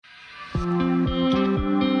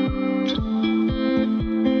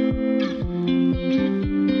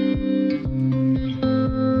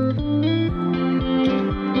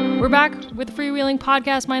with the Freewheeling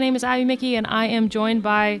Podcast. My name is Abby Mickey, and I am joined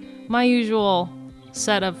by my usual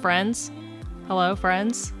set of friends. Hello,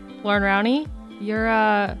 friends. Lauren Rowney,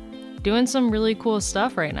 you're doing some really cool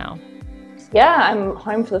stuff right now. Yeah, I'm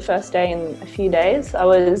home for the first day in a few days. I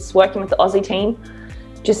was working with the Aussie team,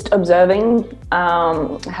 just observing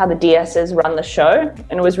how the DSs run the show.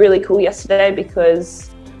 And it was really cool yesterday because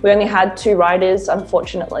we only had 2 riders,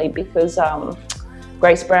 unfortunately, because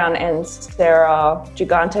Grace Brown and Sarah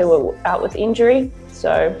Gigante were out with injury.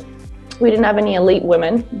 So we didn't have any elite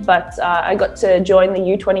women, but I got to join the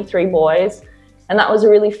U23 boys. And that was a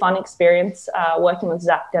really fun experience, working with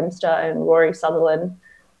Zach Dempster and Rory Sutherland.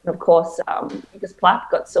 And of course, Lucas Platt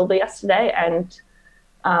got silver yesterday, and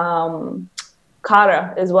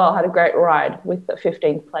Carter as well had a great ride with the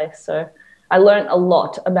 15th place. So I learned a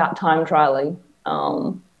lot about time trialing,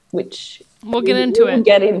 which we'll get into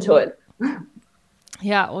it.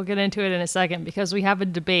 Yeah, we'll get into it in a second because we have a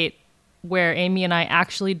debate where Amy and I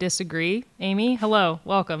actually disagree. Amy, hello,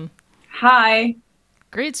 welcome. Hi.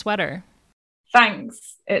 Great sweater.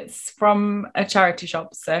 Thanks. It's from a charity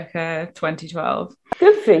shop circa 2012.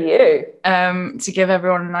 Good for you. To give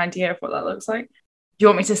everyone an idea of what that looks like. Do you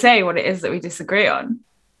want me to say what it is that we disagree on?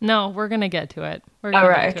 No, we're going to get to it.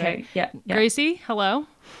 Okay. Yeah. Gracie, hello.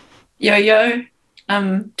 Yo.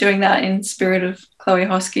 I'm doing that in spirit of Chloe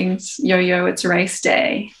Hoskins. Yo, it's race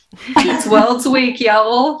day. It's World's Week,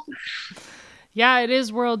 y'all. Yeah, it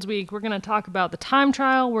is World's Week. We're going to talk about the time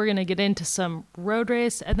trial. We're going to get into some road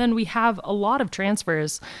race. And then we have a lot of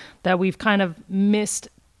transfers that we've kind of missed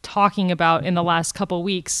talking about in the last couple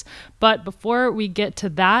weeks. But before we get to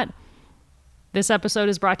that, this episode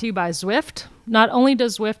is brought to you by Zwift. Not only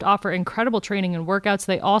does Zwift offer incredible training and workouts,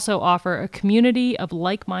 they also offer a community of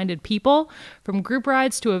like-minded people. From group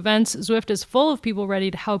rides to events, Zwift is full of people ready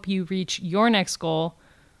to help you reach your next goal,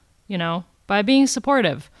 by being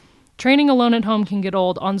supportive. Training alone at home can get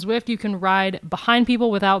old. On Zwift, you can ride behind people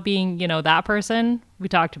without being, that person. We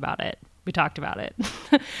talked about it.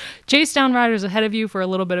 Chase down riders ahead of you for a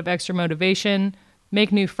little bit of extra motivation.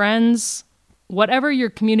 Make new friends. Whatever your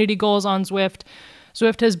community goals on Zwift,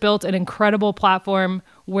 Zwift has built an incredible platform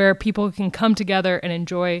where people can come together and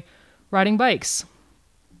enjoy riding bikes.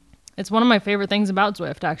 It's one of my favorite things about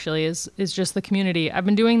Zwift, actually, is just the community. I've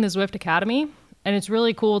been doing the Zwift Academy, and it's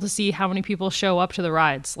really cool to see how many people show up to the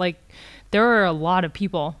rides. Like, there are a lot of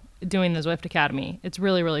people doing the Zwift Academy. It's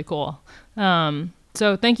really, really cool.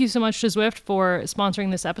 So thank you so much to Zwift for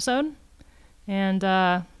sponsoring this episode.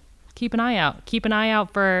 And keep an eye out. Keep an eye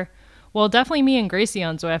out for, well, definitely me and Gracie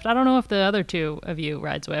on Zwift. I don't know if the other 2 of you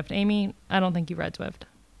ride Zwift. Amy, I don't think you ride Zwift.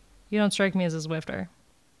 You don't strike me as a Zwifter.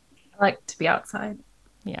 I like to be outside.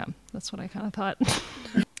 Yeah, that's what I kind of thought.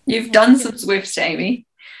 You've done some Zwift, Amy.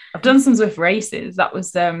 I've done some Zwift races. That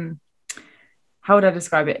was, how would I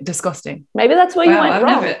describe it? Disgusting. Maybe that's where you went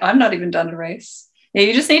wrong. I've not even done a race. Yeah,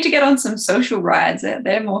 you just need to get on some social rides.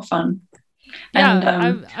 They're more fun. Yeah,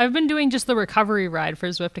 and, I've been doing just the recovery ride for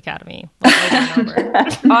Zwift Academy. Over and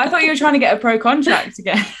over. I thought you were trying to get a pro contract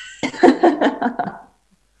again.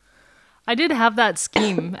 I did have that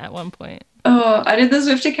scheme at one point. Oh, I did the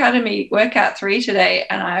Zwift Academy workout 3 today,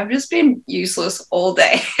 and I've just been useless all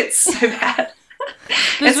day. It's so bad.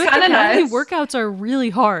 It's kind of nice. Workouts are really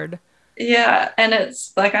hard. Yeah, and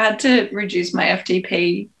it's like I had to reduce my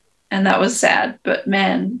FTP, and that was sad. But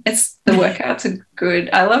man, the workouts are good.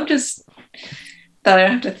 I love just that I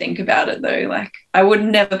don't have to think about it though. Like I would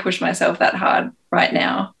never push myself that hard right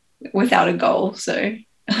now without a goal. So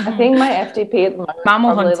I think my FTP at the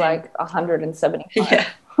moment is probably like 175. Yeah.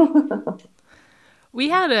 We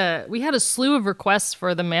had a slew of requests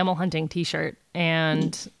for the mammal hunting t-shirt,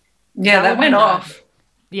 and that went off.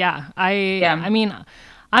 Yeah, I mean,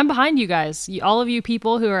 I'm behind you guys. All of you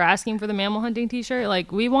people who are asking for the mammal hunting t-shirt,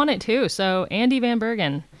 like we want it too. So Andy Van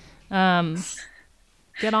Bergen,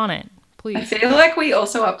 get on it, please. I feel like we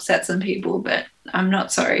also upset some people, but I'm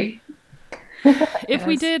not sorry. If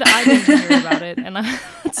we did, I didn't hear about it, and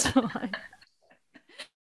that's fine.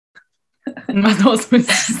 I'm not supposed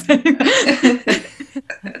to say that.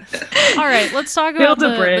 All right, let's talk about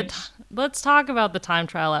let's talk about the time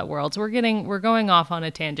trial at Worlds. We're going off on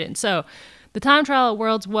a tangent. So, the time trial at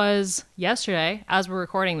Worlds was yesterday, as we're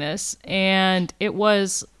recording this, and it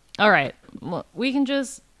was all right. We can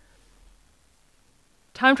just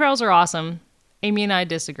time trials are awesome. Amy and I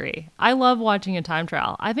disagree. I love watching a time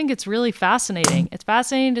trial. I think it's really fascinating. It's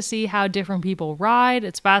fascinating to see how different people ride.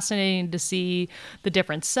 It's fascinating to see the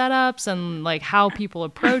different setups and like how people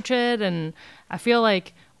approach it. And I feel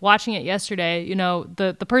like watching it yesterday,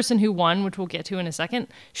 the person who won, which we'll get to in a second,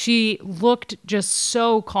 she looked just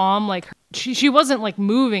so calm. Like she wasn't like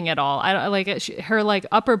moving at all. I like her like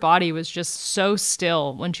upper body was just so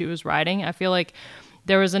still when she was riding. I feel like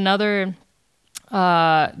there was another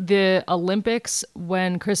the Olympics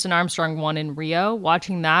when Kristen Armstrong won in Rio,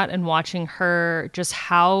 watching that and watching her just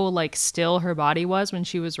how like still her body was when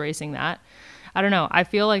she was racing that. I don't know. I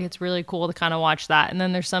feel like it's really cool to kind of watch that. And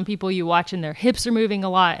then there's some people you watch and their hips are moving a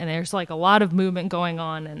lot and there's like a lot of movement going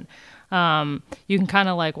on, and you can kind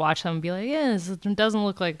of like watch them and be like, yeah, it doesn't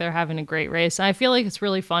look like they're having a great race. And I feel like it's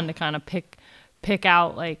really fun to kind of pick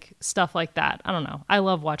out like stuff like that. I don't know. I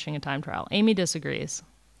love watching a time trial. Amy disagrees.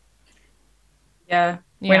 Yeah,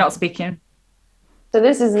 we're not speaking. So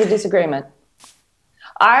this is the disagreement.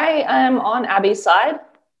 I am on Abby's side.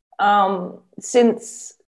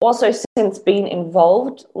 Since being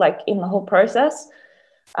involved like in the whole process,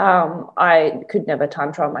 I could never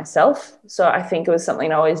time trial myself. So I think it was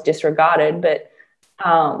something I always disregarded. But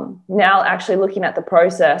now actually looking at the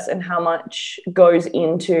process and how much goes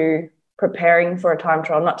into preparing for a time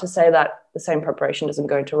trial, not to say that the same preparation doesn't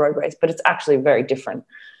go into a road race, but it's actually very different.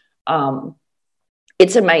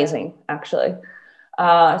 It's amazing, actually.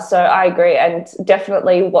 So I agree. And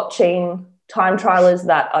definitely watching time trialers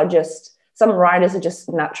that are just, some riders are just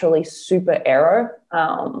naturally super aero.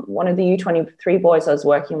 One of the U23 boys I was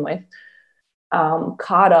working with,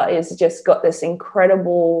 Carter, is just got this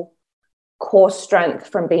incredible core strength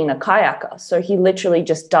from being a kayaker. So he literally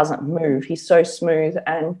just doesn't move. He's so smooth.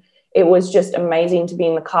 And it was just amazing to be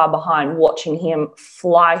in the car behind, watching him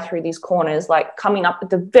fly through these corners, like coming up at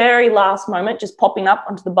the very last moment, just popping up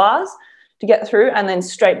onto the bars to get through and then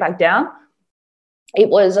straight back down. It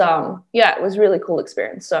was, it was a really cool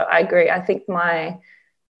experience. So I agree. I think my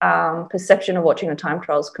perception of watching a time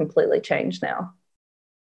trial has completely changed now.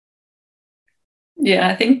 Yeah,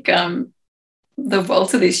 I think the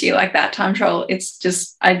Vuelta this year, like that time trial, it's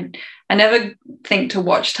just, I never think to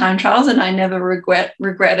watch time trials, and I never regret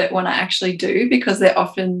it when I actually do, because they're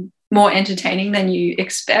often more entertaining than you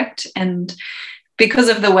expect. And because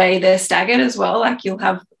of the way they're staggered as well, like you'll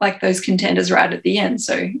have like those contenders right at the end.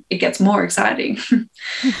 So it gets more exciting.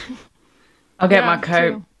 I'll get my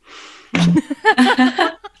coat.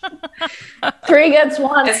 3 against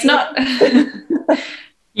 1. It's not.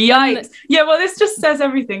 Yikes. Yeah, well, this just says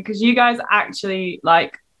everything, because you guys actually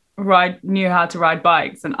like knew how to ride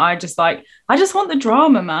bikes, and I just want the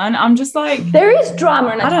drama, man. I'm just like, there is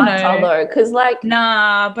drama in a time trial though, because like,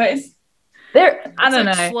 nah, but it's there. I don't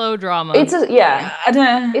like know, slow drama. It's a I don't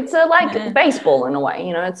know. It's a like baseball in a way,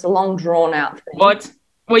 you know. It's a long drawn out thing. What?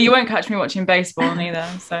 Well, you won't catch me watching baseball neither.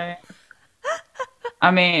 So,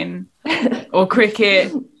 I mean, or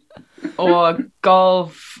cricket, or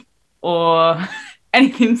golf, or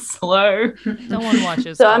anything slow. No one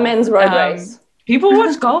watches. So golf. Men's road race. People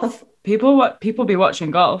watch golf. People be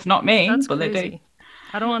watching golf, not me. That's but crazy. They do.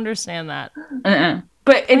 I don't understand that.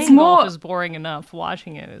 But Playing it's more. Golf is boring enough.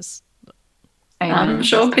 Watching it is. I'm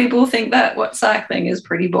sure people think that what cycling is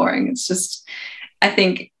pretty boring. It's just, I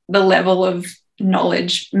think the level of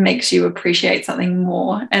knowledge makes you appreciate something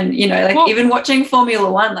more. And, you know, like even watching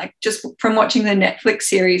Formula One, like just from watching the Netflix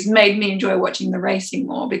series made me enjoy watching the racing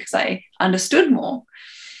more, because I understood more.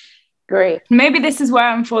 Great. Maybe this is where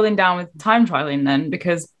I'm falling down with time trialing then,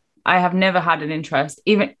 because I have never had an interest.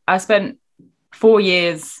 Even I spent 4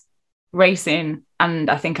 years racing, and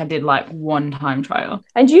I think I did like 1 time trial.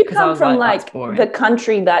 And you come from like the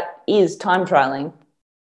country that is time trialing,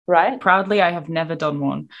 right? Proudly, I have never done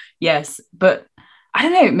one. Yes, but I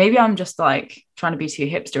don't know. Maybe I'm just like trying to be too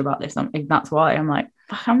hipster about this. That's why I'm like,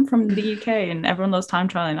 I'm from the UK and everyone loves time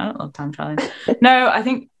trialing. I don't love time trialing. No, I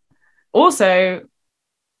think also.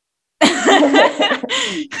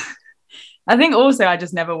 I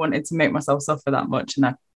just never wanted to make myself suffer that much, and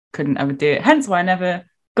I couldn't ever do it. Hence why I never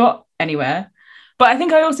got anywhere. But I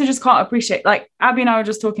think I also just can't appreciate, like Abby and I were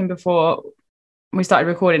just talking before we started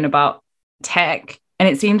recording about tech, and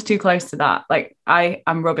it seems too close to that. Like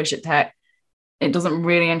I'm rubbish at tech. It doesn't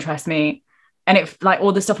really interest me. And it like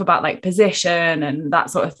all the stuff about like position and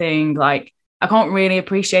that sort of thing, like I can't really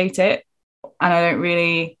appreciate it, and I don't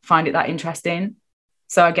really find it that interesting.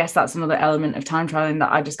 So I guess that's another element of time trialing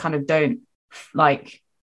that I just kind of don't like.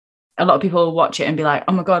 A lot of people will watch it and be like,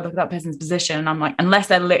 oh my God, look at that person's position. And I'm like, unless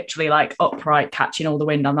they're literally like upright, catching all the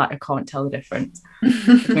wind, I'm like, I can't tell the difference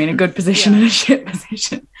between a good position and a shit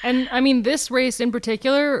position. And I mean, this race in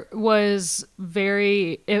particular was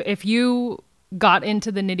very, if you got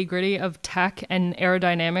into the nitty gritty of tech and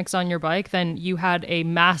aerodynamics on your bike, then you had a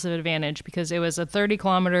massive advantage, because it was a 30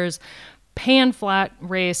 kilometers pan flat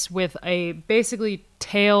race with a basically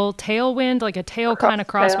tailwind, like a tail kind of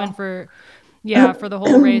crosswind for Yeah, for the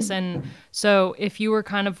whole race. And so if you were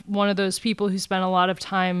kind of one of those people who spent a lot of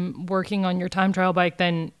time working on your time trial bike,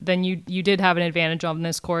 then you did have an advantage on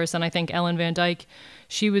this course. And I think Ellen Van Dijk,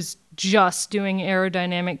 she was just doing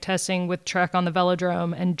aerodynamic testing with Trek on the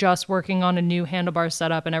velodrome and just working on a new handlebar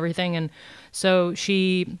setup and everything. And so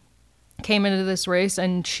she came into this race,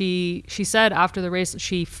 and she said after the race that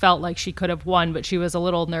she felt like she could have won, but she was a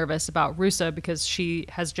little nervous about Rusa because she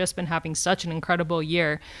has just been having such an incredible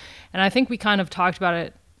year. And I think we kind of talked about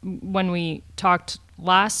it when we talked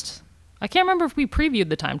last. I can't remember if we previewed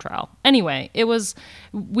the time trial. Anyway,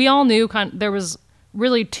 we all knew there was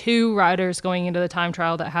really two riders going into the time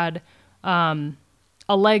trial that had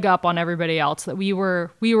a leg up on everybody else that we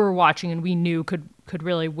were watching and we knew could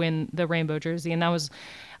really win the rainbow jersey, and that was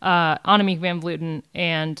Annemiek van Vleuten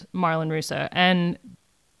and Marlen Rusa. And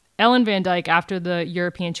Ellen Van Dijk, after the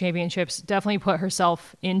European Championships, definitely put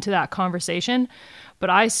herself into that conversation, but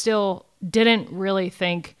I still didn't really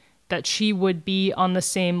think that she would be on the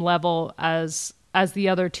same level as the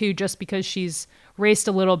other two, just because she's raced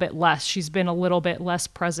a little bit less. She's been a little bit less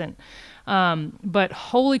present. But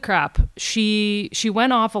holy crap, she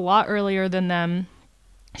went off a lot earlier than them.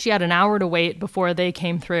 She had an hour to wait before they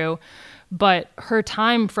came through. But her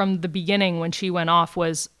time from the beginning when she went off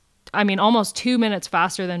was, almost 2 minutes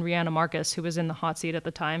faster than Rihanna Marcus, who was in the hot seat at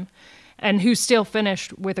the time, and who still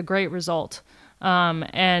finished with a great result.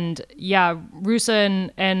 And yeah, Rusa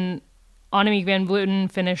and Annemiek van Vleuten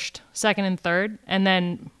finished second and third, and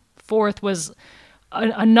then fourth was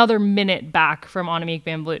another minute back from Annemiek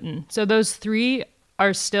van Vleuten. So those three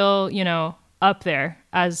are still, up there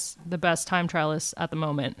as the best time trialists at the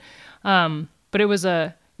moment. But it was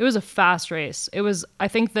a fast race. I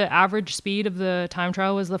think the average speed of the time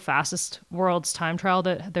trial was the fastest world's time trial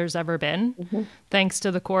that there's ever been, thanks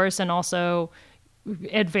to the course and also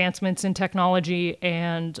advancements in technology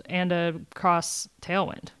and a cross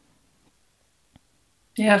tailwind.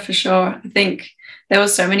 Yeah, for sure. I think there were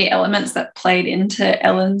so many elements that played into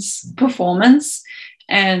Ellen's performance,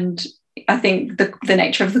 and I think the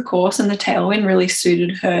nature of the course and the tailwind really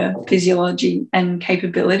suited her physiology and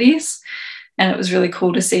capabilities. And it was really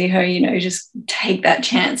cool to see her, just take that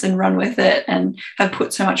chance and run with it and have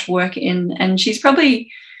put so much work in. And she's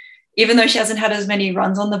probably, even though she hasn't had as many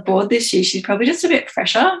runs on the board this year, she's probably just a bit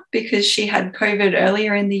fresher because she had COVID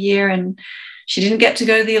earlier in the year and she didn't get to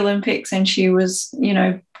go to the Olympics, and she was,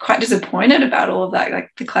 quite disappointed about all of that. Like,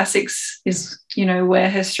 the classics is, where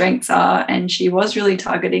her strengths are, and she was really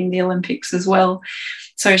targeting the Olympics as well.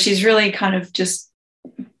 So she's really kind of just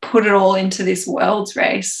put it all into this world's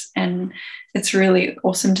race, and it's really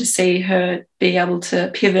awesome to see her be able to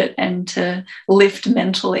pivot and to lift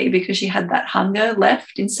mentally because she had that hunger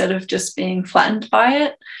left instead of just being flattened by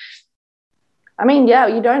it.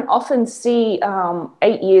 You don't often see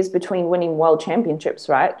 8 years between winning world championships,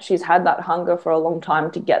 right? She's had that hunger for a long time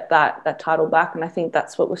to get that title back, and I think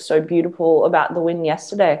that's what was so beautiful about the win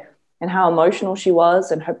yesterday and how emotional she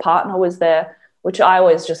was, and her partner was there, which I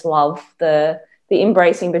always just love, the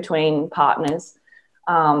embracing between partners.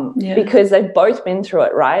 Because they've both been through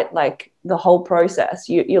it, right? Like, the whole process,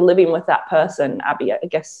 you're living with that person. Abby, I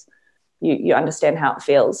guess you understand how it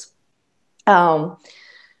feels.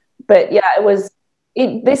 But yeah,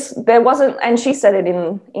 there wasn't, and she said it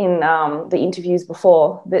in the interviews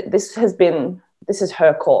before, that this is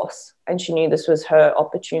her course, and she knew this was her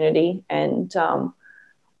opportunity. And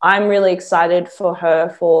I'm really excited for her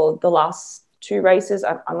for the last two races.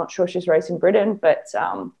 I'm not sure she's racing Britain, but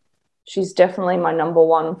she's definitely my number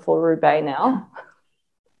one for Roubaix now.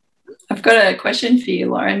 I've got a question for you,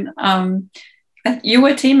 Lauren. You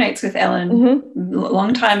were teammates with Ellen a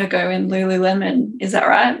long time ago in Lululemon, is that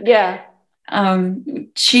right? Yeah.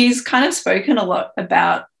 She's kind of spoken a lot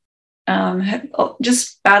about her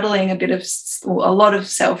just battling a lot of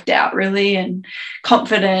self-doubt, really, and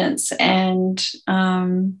confidence, and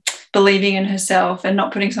believing in herself and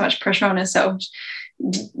not putting so much pressure on herself.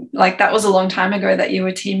 Like, that was a long time ago that you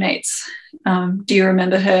were teammates. Do you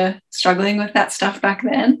remember her struggling with that stuff back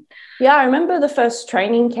then? Yeah, I remember the first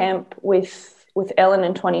training camp with Ellen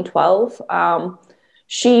in 2012.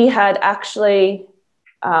 She had actually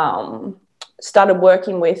started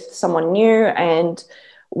working with someone new, and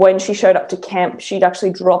when she showed up to camp, she'd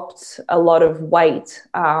actually dropped a lot of weight,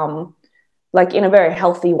 like in a very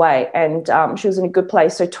healthy way, and she was in a good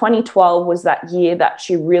place. So 2012 was that year that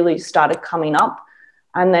she really started coming up.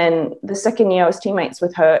 And then the second year I was teammates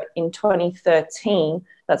with her in 2013,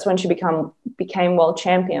 that's when she became world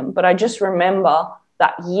champion. But I just remember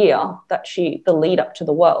that year that the lead up to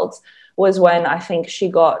the Worlds was when I think she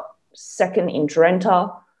got second in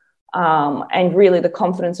Drenthe. And really the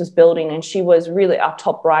confidence was building, and she was really our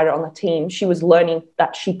top rider on the team. She was learning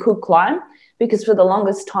that she could climb, because for the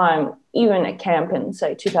longest time, even at camp in,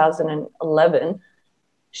 say, 2011,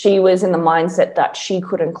 she was in the mindset that she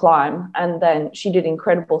couldn't climb. And then she did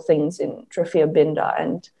incredible things in Trofeo Binda.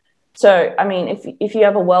 And so, I mean, if you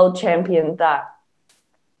have a world champion that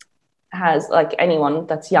has, like anyone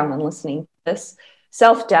that's young and listening to this,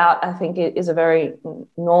 self-doubt, I think, is a very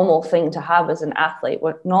normal thing to have as an athlete.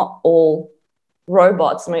 We're not all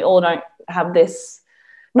robots, and we all don't have this,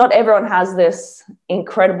 not everyone has this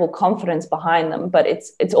incredible confidence behind them, but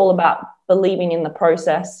it's all about believing in the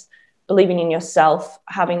process, believing in yourself,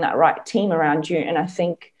 having that right team around you. And I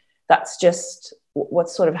think that's just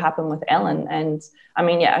what's sort of happened with Ellen. And I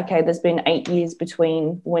mean, yeah, okay, there's been 8 years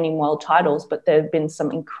between winning world titles, but there have been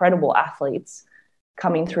some incredible athletes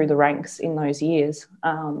coming through the ranks in those years.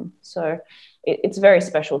 So it's very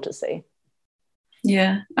special to see.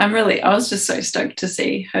 Yeah, I was just so stoked to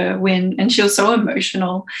see her win, and she was so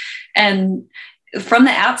emotional. And from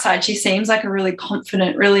the outside, she seems like a really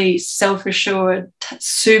confident, really self-assured,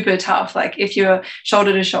 super tough. Like if you're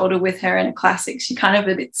shoulder to shoulder with her in a classics, you're kind of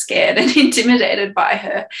a bit scared and intimidated by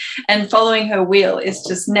her. And following her wheel is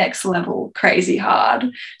just next level, crazy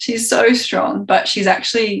hard. She's so strong, but she's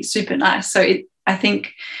actually super nice. So I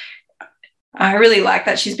think I really like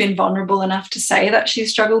that she's been vulnerable enough to say that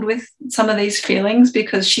she's struggled with some of these feelings,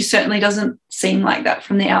 because she certainly doesn't seem like that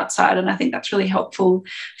from the outside. And I think that's really helpful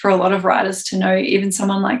for a lot of riders to know. Even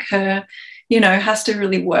someone like her, has to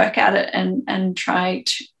really work at it and try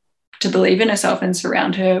to believe in herself and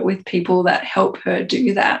surround her with people that help her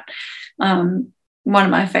do that. One of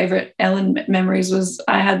my favorite Ellen memories was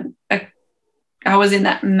I was in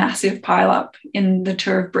that massive pileup in the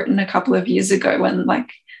Tour of Britain a couple of years ago, when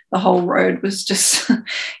the whole road was just,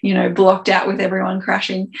 blocked out with everyone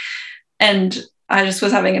crashing. And I just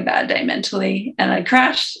was having a bad day mentally, and I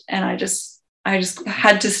crashed, and I just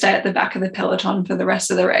had to stay at the back of the peloton for the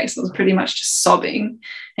rest of the race. I was pretty much just sobbing.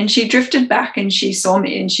 And she drifted back and she saw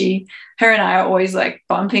me, and her and I are always like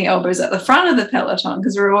bumping elbows at the front of the peloton,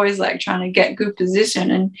 because we're always like trying to get good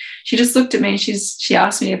position. And she just looked at me and she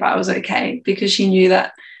asked me if I was okay, because she knew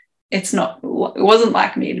that it wasn't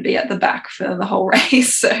like me to be at the back for the whole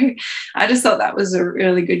race. So I just thought that was a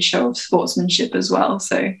really good show of sportsmanship as well.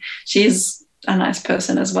 So she's a nice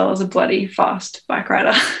person as well as a bloody fast bike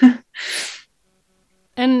rider.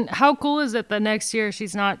 And how cool is it that next year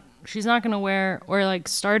she's not going to wear, or like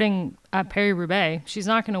starting at Paris-Roubaix, she's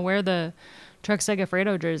not going to wear the Trek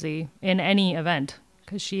Segafredo jersey in any event,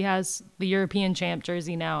 because she has the European champ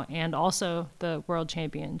jersey now and also the World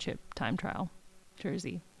Championship time trial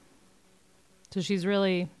jersey. So she's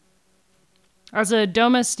really, as a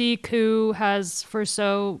domestique who has for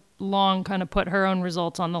so long kind of put her own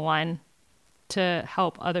results on the line to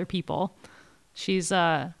help other people, she's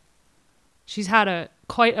had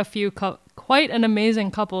quite an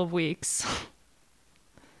amazing couple of weeks.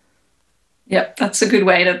 Yep, that's a good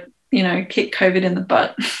way to, kick COVID in the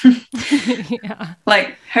butt. Yeah.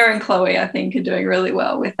 Like her and Chloe, I think, are doing really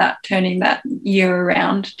well with that, turning that year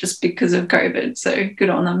around just because of COVID. So good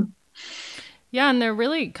on them. Yeah, and they're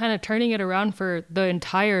really kind of turning it around for the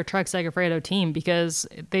entire Trek Segafredo team, because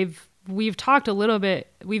we've talked a little bit,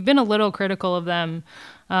 we've been a little critical of them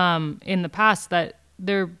in the past, that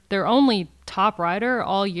their only top rider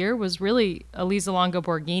all year was really Elisa Longo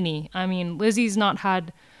Borghini. I mean, Lizzie's not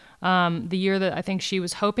had the year that I think she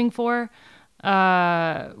was hoping for,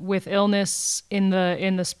 with illness in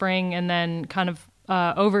the spring, and then kind of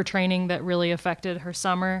overtraining that really affected her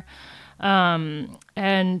summer.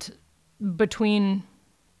 And between,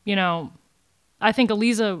 I think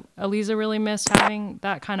Elisa really missed having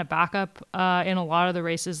that kind of backup in a lot of the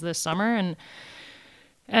races this summer,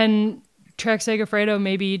 and Trek Segafredo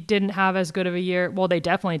maybe didn't have as good of a year. Well, they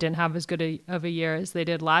definitely didn't have as good of a year as they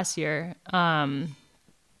did last year.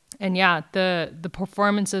 And yeah, the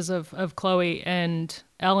performances of Chloe and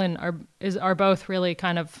Ellen are both really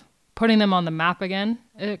kind of putting them on the map again,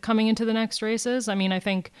 coming into the next races. I mean, I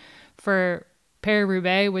think for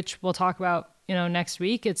Paris-Roubaix, which we'll talk about, next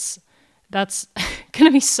week, that's going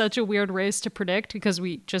to be such a weird race to predict, because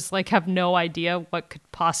we just have no idea what could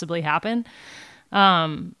possibly happen.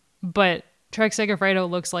 But Trek Segafredo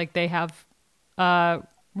looks like they have a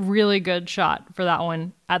really good shot for that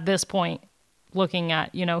one at this point, looking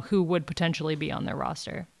at, who would potentially be on their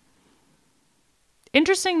roster.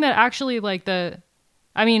 Interesting that actually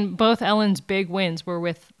both Ellen's big wins were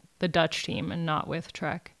with the Dutch team and not with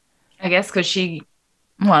Trek. I guess because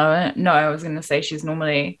I was going to say she's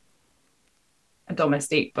normally a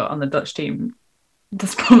domestique, but on the Dutch team,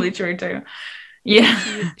 that's probably true too.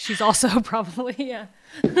 Yeah. She's also probably, yeah.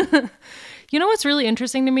 You know what's really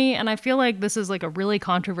interesting to me, and I feel like this is like a really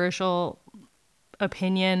controversial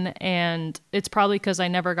opinion, and it's probably because I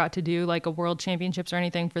never got to do like a world championships or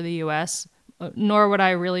anything for the US, nor would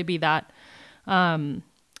I really be that proud.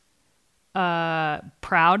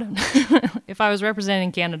 If I was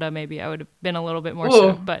representing Canada, maybe I would have been a little bit more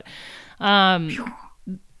stoked, but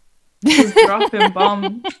just dropping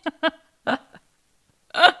bombs.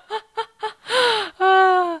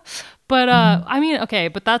 But I mean, okay,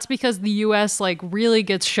 but that's because the US like really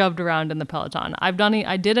gets shoved around in the peloton. I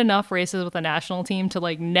did enough races with the national team to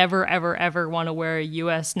like never ever ever want to wear a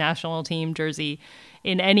US national team jersey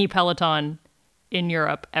in any peloton in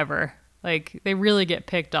Europe ever. Like they really get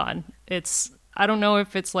picked on. I don't know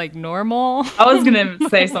if it's like normal. I was gonna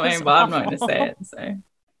say something, but I'm not gonna say it. So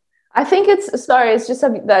I think it's just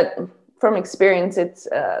something that from experience, it's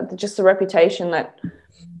just a reputation that,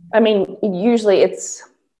 I mean, usually it's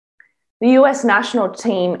the US national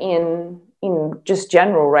team in just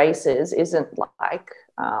general races isn't like,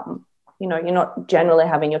 you're not generally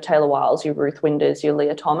having your Taylor Wiles, your Ruth Winders, your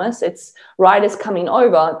Leah Thomas. It's riders coming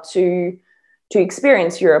over to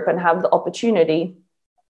experience Europe and have the opportunity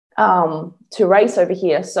to race over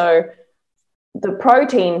here. So the pro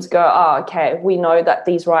teams go, okay, we know that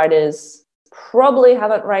these riders probably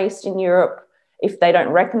haven't raced in Europe. If they don't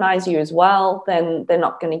recognize you as well, then they're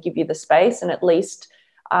not going to give you the space. And at least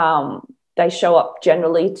they show up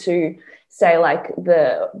generally to say like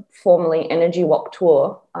the formerly Energy Walk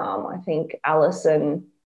Tour. I think Alison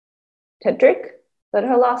Tedrick, is that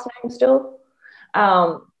her last name still?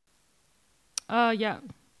 Yeah.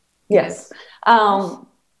 Yes.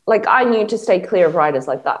 Like I knew to stay clear of riders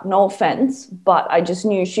like that. No offense, but I just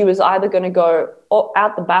knew she was either going to go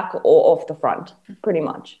out the back or off the front, pretty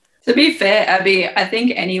much. To be fair, Abby, I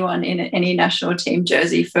think anyone in any national team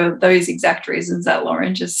jersey for those exact reasons that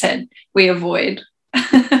Lauren just said, we avoid.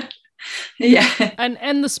 Yeah.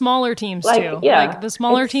 And the smaller teams like, too. Yeah, like the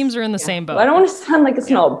smaller teams are in the same boat. Well, I don't want to sound like a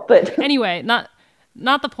snob, but anyway, not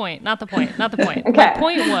the point. Okay.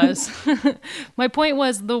 My point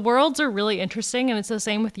was the worlds are really interesting, and it's the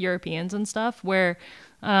same with Europeans and stuff, where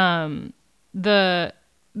the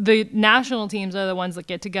national teams are the ones that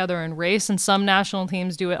get together and race, and some national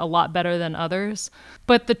teams do it a lot better than others.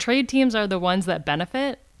 But the trade teams are the ones that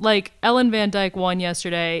benefit. Like Ellen van Dijk won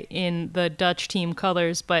yesterday in the Dutch team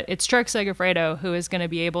colors, but it's Trek Segafredo who is going to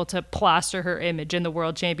be able to plaster her image in the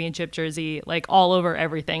World Championship jersey like all over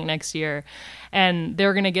everything next year. And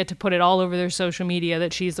they're going to get to put it all over their social media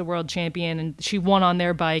that she's the world champion and she won on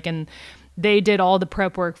their bike, and they did all the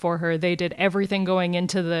prep work for her. They did everything going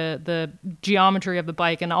into the geometry of the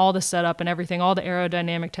bike and all the setup and everything, all the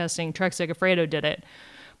aerodynamic testing. Trek Segafredo did it.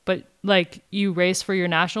 But like you race for your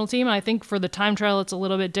national team, and I think for the time trial it's a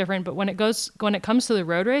little bit different. But when it comes to the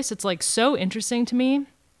road race, it's like so interesting to me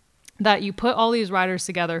that you put all these riders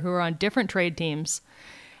together who are on different trade teams,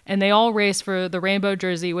 and they all race for the rainbow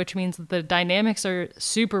jersey, which means that the dynamics are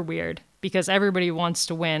super weird because everybody wants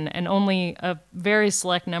to win, and only a very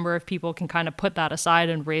select number of people can kind of put that aside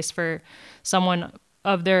and race for someone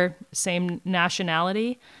of their same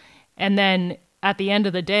nationality. And then at the end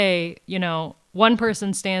of the day, one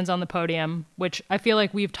person stands on the podium, which I feel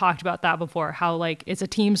like we've talked about that before, how like it's a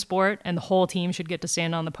team sport and the whole team should get to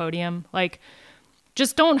stand on the podium. Like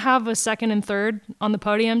just don't have a second and third on the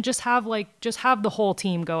podium. Just have the whole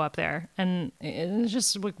team go up there. And it's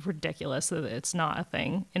just ridiculous that it's not a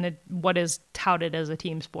thing in what is touted as a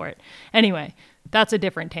team sport. Anyway, that's a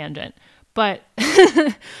different tangent. But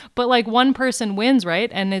but like one person wins, right?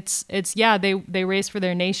 And it's they race for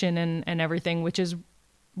their nation and everything, which is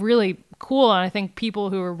really cool. And I think people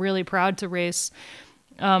who are really proud to race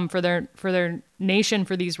for their nation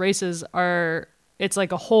for these races it's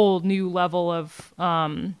like a whole new level of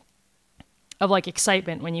like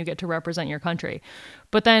excitement when you get to represent your country.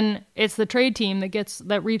 But then it's the trade team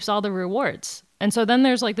that reaps all the rewards. And so then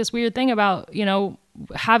there's like this weird thing about,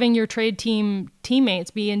 having your trade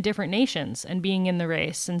teammates be in different nations and being in the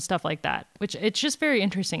race and stuff like that, which it's just very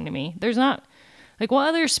interesting to me. There's not like, what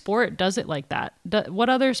other sport does it like that? What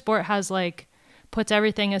other sport has like puts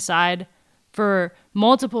everything aside for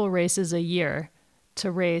multiple races a year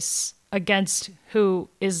to race against who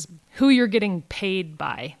you're getting paid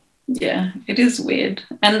by? Yeah, it is weird.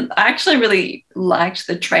 And I actually really liked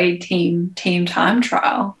the trade team time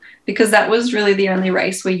trial because that was really the only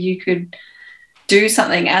race where you could do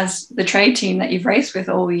something as the trade team that you've raced with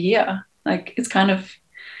all year. Like it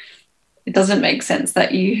doesn't make sense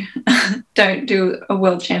that you don't do a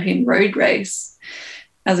world champion road race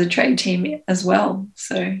as a trade team as well.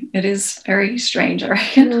 So it is very strange, I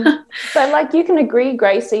reckon. But like you can agree,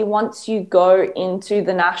 Gracie, once you go into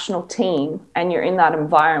the national team and you're in that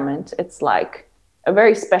environment, it's like a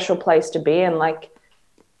very special place to be. And like,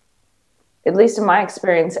 at least in my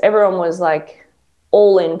experience, everyone was like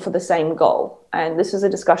all in for the same goal. And this is a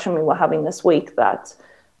discussion we were having this week that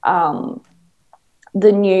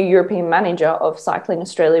the new European manager of Cycling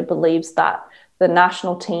Australia believes that the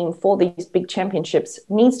national team for these big championships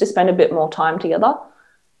needs to spend a bit more time together,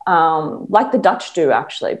 like the Dutch do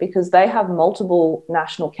actually, because they have multiple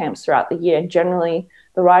national camps throughout the year. Generally,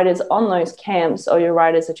 the riders on those camps are your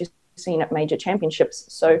riders that you're seeing at major championships.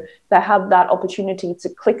 So they have that opportunity to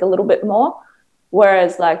click a little bit more.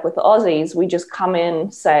 Whereas like with the Aussies, we just come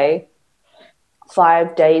in, say,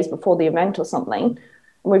 5 days before the event or something, and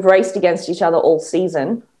we've raced against each other all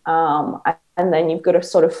season. And then you've got to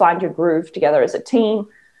sort of find your groove together as a team.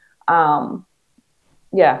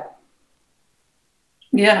 Yeah,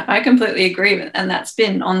 I completely agree. And that's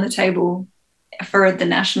been on the table for the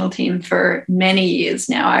national team for many years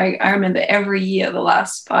now. I remember every year, the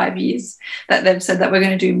last 5 years, that they've said that we're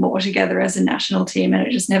going to do more together as a national team, and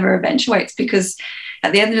it just never eventuates, because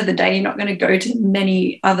at the end of the day, you're not going to go to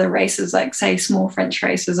many other races, like say small French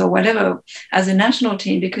races or whatever, as a national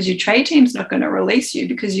team, because your trade team's not going to release you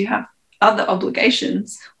because you have other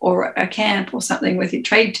obligations or a camp or something with your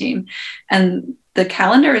trade team. And the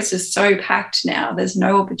calendar is just so packed now. There's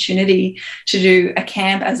no opportunity to do a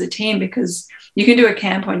camp as a team, because you can do a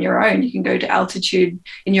camp on your own. You can go to altitude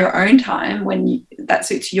in your own time when that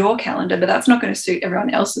suits your calendar, but that's not going to suit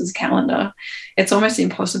everyone else's calendar. It's almost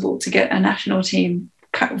impossible to get a national team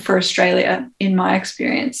for Australia, in my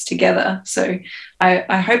experience, together. So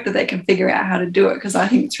I hope that they can figure out how to do it, because I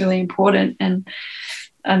think it's really important. And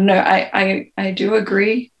no, I do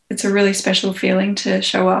agree. It's a really special feeling to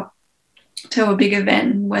show up to a big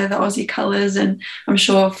event and wear the Aussie colours, and I'm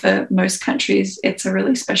sure for most countries it's a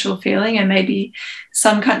really special feeling, and maybe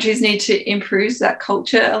some countries need to improve that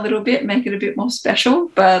culture a little bit, make it a bit more special.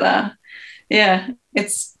 But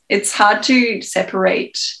it's hard to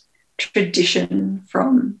separate tradition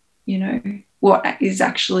from, you know, what is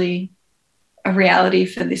actually a reality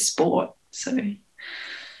for this sport. So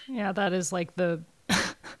yeah, that is like the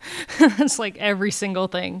it's like every single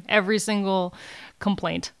thing, every single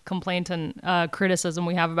complaint and criticism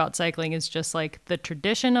we have about cycling is just like the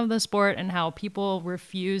tradition of the sport and how people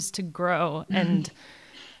refuse to grow and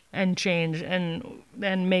change and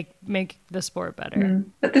make the sport better.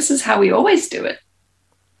 But this is how we always do it.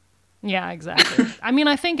 Yeah, exactly. I mean,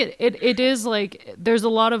 I think it is like there's a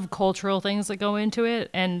lot of cultural things that go into it,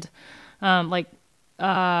 and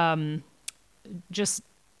just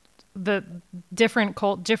the different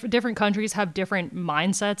countries have different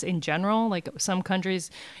mindsets in general. Like some countries,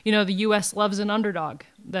 you know, the US loves an underdog.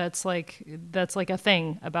 That's like a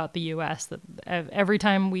thing about the US, that every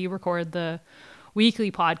time we record the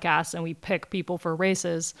weekly podcast and we pick people for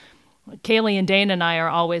races, Kaylee and Dane and I are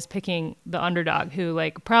always picking the underdog, who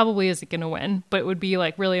like probably isn't going to win, but it would be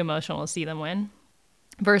like really emotional to see them win,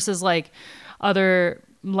 versus like other,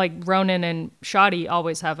 like Ronan and Shadi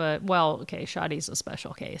always have Shadi's a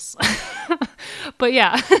special case. But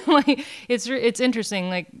yeah, like it's interesting.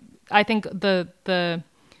 Like I think the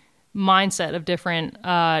mindset of different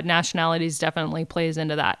nationalities definitely plays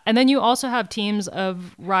into that. And then you also have teams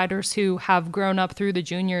of riders who have grown up through the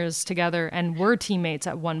juniors together and were teammates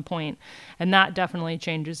at one point, and that definitely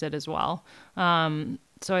changes it as well.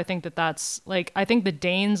 So I think that's like, I think the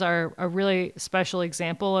Danes are a really special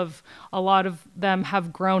example of a lot of them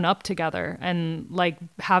have grown up together and like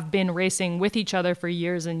have been racing with each other for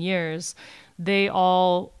years and years. They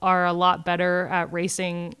all are a lot better at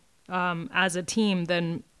racing as a team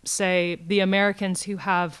than, say, the Americans, who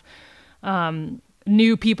have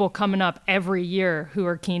new people coming up every year who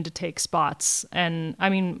are keen to take spots. And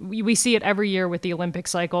I mean, we see it every year with the Olympic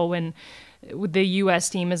cycle when the US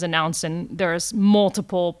team is announced and there's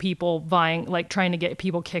multiple people vying, like trying to get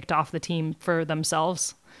people kicked off the team for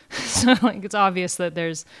themselves. So like it's obvious that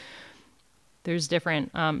there's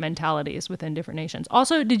different mentalities within different nations.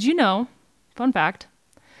 Also, did you know, fun fact,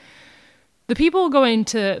 the people going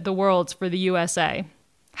to the Worlds for the USA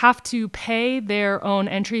have to pay their own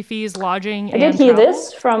entry fees, lodging, and I did hear travel.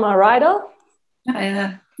 this from a rider.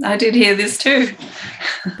 I did hear this too.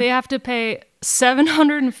 They have to pay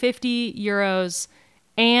 750 euros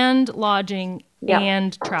and lodging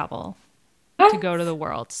and travel to go to the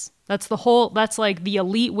Worlds. That's like the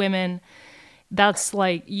elite women. That's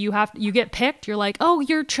like you get picked. You're like, oh,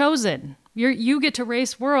 you're chosen. You get to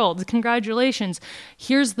race Worlds. Congratulations.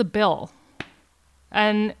 Here's the bill.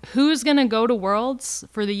 And who's going to go to Worlds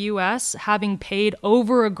for the US having paid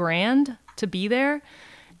over $1,000 to be there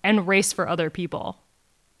and race for other people?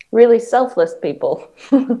 Really selfless people.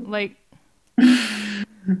 Like,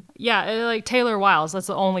 yeah, like Taylor Wiles, that's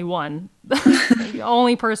the only one. The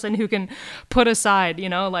only person who can put aside, you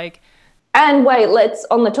know, like. And wait,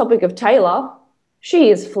 on the topic of Taylor, she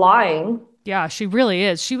is flying. Yeah, she really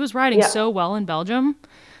is. She was riding so well in Belgium.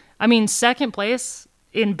 I mean, second place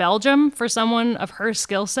in Belgium for someone of her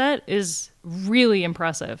skill set is really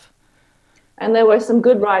impressive. And there were some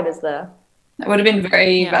good riders there. That would have been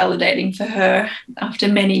very validating for her after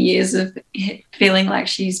many years of feeling like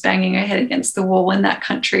she's banging her head against the wall in that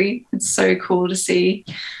country. It's so cool to see.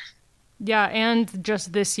 Yeah, and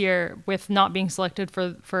just this year with not being selected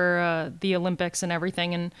for the Olympics and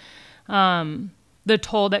everything, and the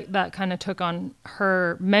toll that kind of took on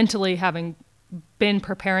her mentally, having been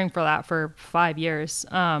preparing for that for 5 years,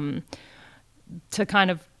 to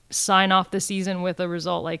kind of sign off the season with a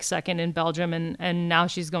result like second in Belgium, and now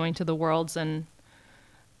she's going to the Worlds, and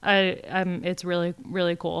it's really,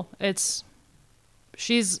 really cool.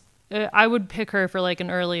 I would pick her for like an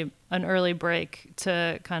early break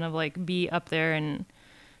to kind of like be up there and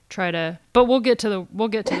try to, but we'll get to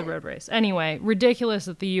the road race. Anyway, ridiculous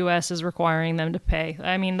that the US is requiring them to pay.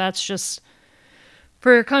 I mean, that's just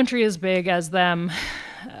for a country as big as them.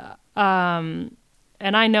 And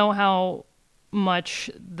I know how much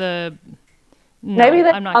maybe they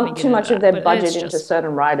I'm not pump too much of their budget into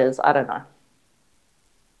certain riders. I don't know.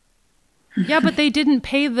 Yeah, but they didn't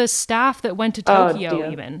pay the staff that went to Tokyo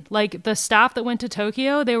even. Like, the staff that went to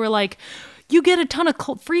Tokyo, they were like, you get a ton of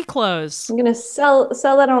free clothes. I'm going to sell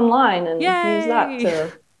that online and use that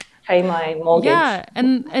to pay my mortgage. Yeah,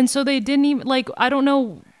 and so they didn't even, like, I don't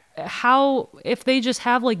know how, if they just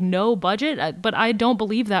have, like, no budget, but I don't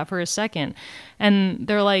believe that for a second. And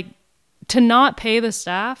they're like, to not pay the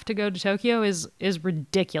staff to go to Tokyo is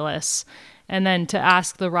ridiculous. And then to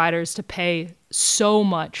ask the riders to pay so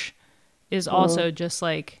much is also just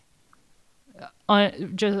like,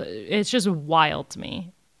 it's just wild to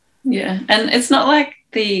me. Yeah, and it's not like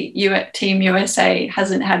the Team USA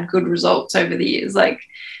hasn't had good results over the years. Like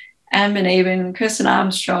Amber Neben, Kirsten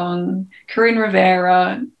Armstrong, Corinne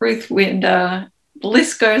Rivera, Ruth Winder, the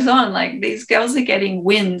list goes on. Like, these girls are getting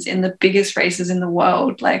wins in the biggest races in the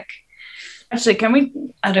world. Like, actually,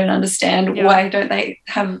 I don't understand why don't they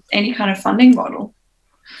have any kind of funding model?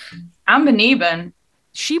 Amber Neben.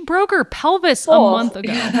 She broke her pelvis a month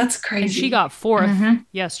ago. Yeah, that's crazy. And she got fourth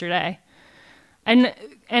yesterday. And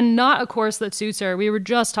not a course that suits her. We were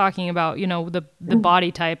just talking about, you know, the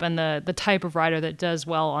body type and the type of rider that does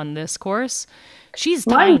well on this course. She's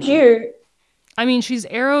tiny. Mind you, I mean, she's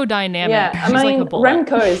aerodynamic. Yeah, she's like a bullet.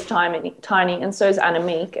 Remco is tiny, and so is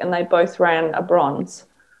Annemiek, and they both ran a bronze.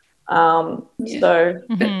 So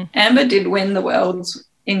but Amber did win the Worlds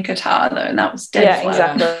in Qatar, though, and that was dead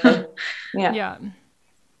flat. Exactly. Yeah.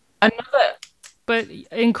 Another, but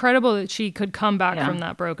incredible that she could come back from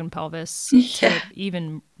that broken pelvis to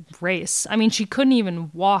even race. I mean, she couldn't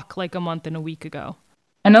even walk like a month and a week ago.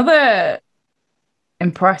 Another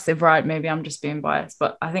impressive ride, maybe I'm just being biased,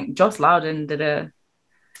 but I think Joss Loudon did a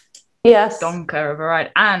donker of a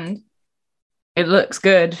ride, and it looks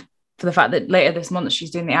good for the fact that later this month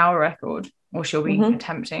she's doing the hour record, or she'll be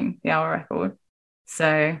attempting the hour record.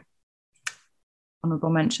 So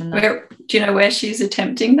honorable mention there. Do you know where she's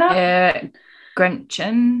attempting that?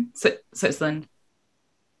 Grenchen, Switzerland.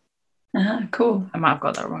 Cool. I might have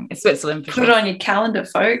got that wrong. It's Switzerland for sure. Put it on your calendar,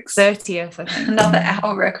 folks. 30th, I think. Another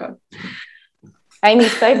hour record.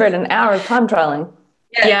 Amy's favourite, an hour of time trialling.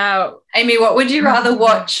 Yeah. Amy, what would you rather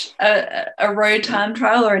watch? A road time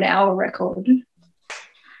trial or an hour record?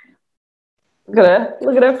 Look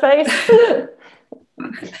at her face.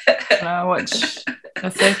 I watch a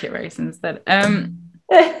circuit race instead. A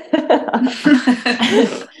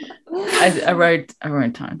road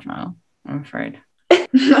time trial, I'm afraid.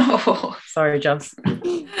 No. Sorry, Joss.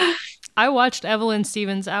 I watched Evelyn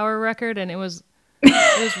Stevens' hour record, and it was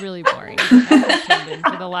really boring. I tuned in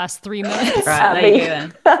for the last 3 minutes. Right, there you go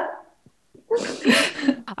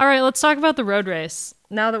then. All right, let's talk about the road race.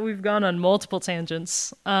 Now that we've gone on multiple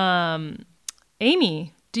tangents.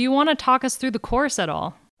 Amy, do you want to talk us through the course at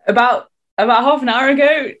all? About half an hour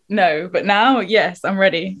ago, no, but now, yes, I'm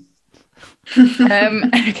ready.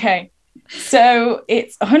 Okay, so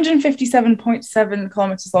it's 157.7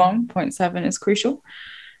 kilometers long. 0.7 is crucial.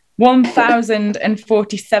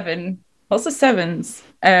 1,047, lots of sevens,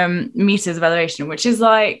 meters of elevation, which is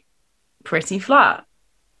like pretty flat.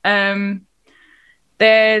 There's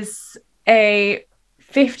a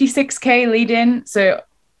 56k lead in, so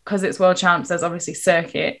because it's world champs, there's obviously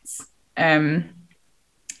circuits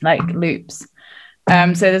like loops.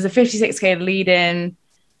 So there's a 56k lead in,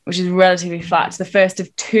 which is relatively flat. It's the first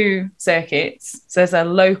of 2 circuits. So there's a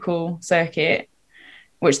local circuit,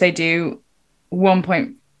 which they do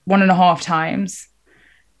 1.5 times.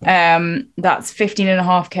 That's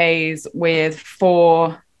 15.5 Ks with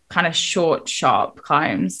 4 kind of short, sharp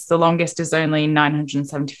climbs. The longest is only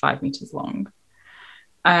 975 meters long.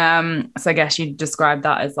 So I guess you'd describe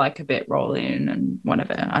that as like a bit rolling and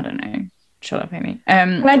whatever. I don't know. Shut up, Amy.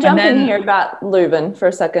 Can I jump in here about Leuven for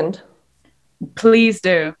a second? Please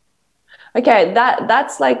do. Okay,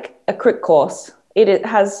 that's like a crit course. It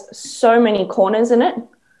has so many corners in it.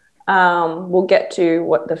 We'll get to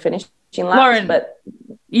what the finishing laps, Lauren, but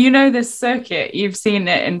you know this circuit. You've seen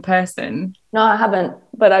it in person. no, I haven't.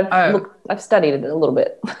 But I've studied it a little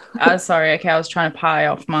bit. Sorry. Okay, I was trying to pie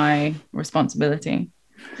off my responsibility.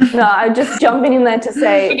 No, I'm just jumping in there to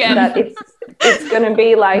say that it's going to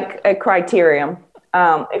be like a criterium.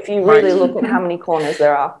 If you really look at how many corners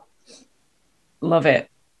there are. Love it.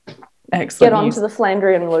 Excellent. Get on to the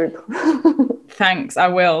Flandrian Loop. Thanks, I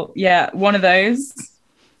will. Yeah, one of those.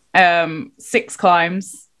 6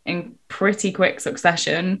 climbs in pretty quick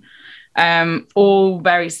succession. All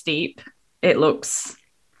very steep. It looks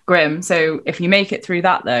grim. So if you make it through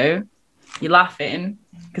that though, you're laughing,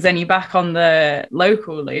 because then you're back on the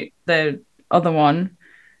local loop, the other one,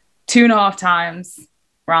 2.5 times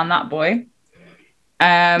around that boy.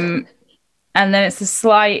 And then it's a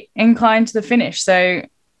slight incline to the finish. So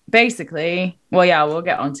basically, well, yeah, we'll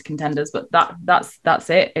get on to contenders, but that's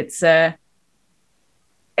it. It's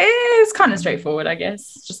kind of straightforward, I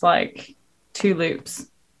guess. Just like 2 loops.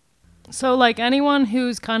 So like anyone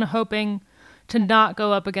who's kind of hoping to not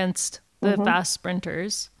go up against the fast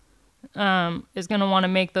sprinters is going to want to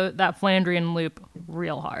make that Flandrian loop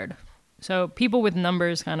real hard. So people with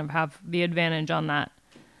numbers kind of have the advantage on that.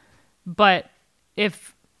 But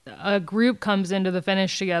if a group comes into the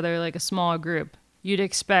finish together, like a small group, you'd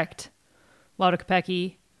expect Lauda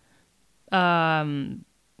Kopecky. Corinne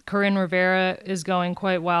Rivera is going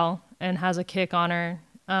quite well and has a kick on her.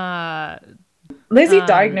 Lizzie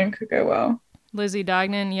Deignan could go well. Lizzie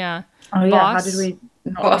Deignan, yeah. Oh, yeah. Boss. How did we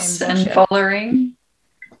not Boss name and Bosch yet? Vollering.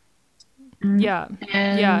 Yeah.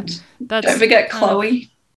 And Yeah. That's don't forget Chloe.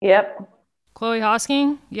 Yep. Chloe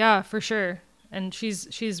Hosking, yeah, for sure. And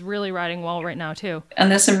she's really riding well right now too. And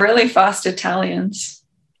there's some really fast Italians.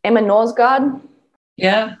 Emma Norsgaard.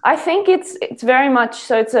 Yeah. I think it's very much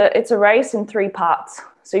so. It's a race in 3 parts.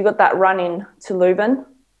 So you got that run in to Leuven,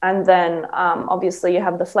 and then obviously you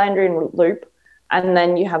have the Flandrian Loop, and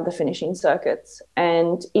then you have the finishing circuits.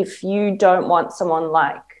 And if you don't want someone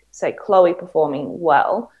like, say, Chloe performing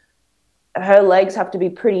well, her legs have to be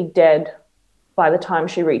pretty dead by the time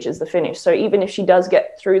she reaches the finish. So even if she does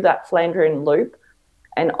get through that Flandrian Loop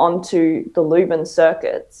and onto the Leuven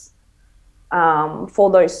circuits, for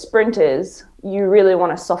those sprinters, you really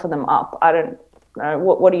want to soften them up. I don't know.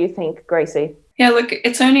 What do you think, Gracie? Yeah, look,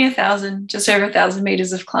 it's only just over 1,000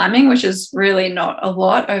 meters of climbing, which is really not a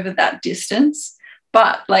lot over that distance.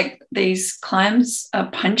 But like these climbs are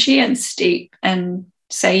punchy and steep, and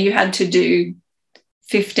say you had to do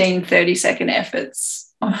 15, 30-second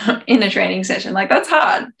efforts in a training session, like that's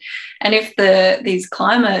hard. And if these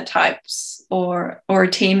climber types or a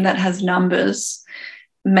team that has numbers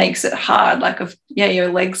makes it hard, your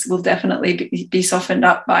legs will definitely be softened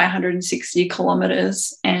up by 160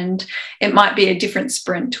 kilometers, and it might be a different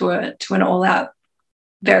sprint to an all-out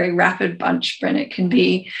very rapid bunch sprint. It can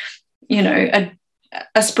be,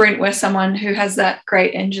 a sprint where someone who has that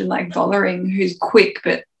great engine like Vollering, who's quick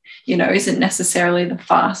but isn't necessarily the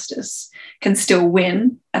fastest, can still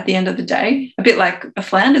win at the end of the day. A bit like a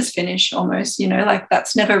Flanders finish almost, like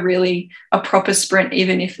that's never really a proper sprint,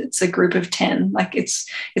 even if it's a group of 10. Like it's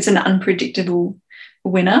an unpredictable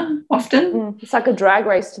winner often. It's like a drag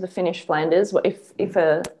race to the finish, Flanders, if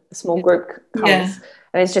a small group comes. Yeah.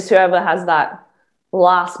 And it's just whoever has that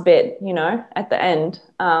last bit, at the end.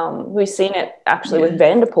 We've seen it actually with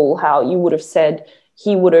Van der Poel, how you would have said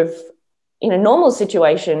he would have, in a normal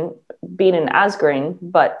situation, been in Asgreen,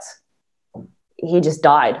 but he just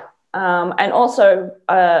died. And also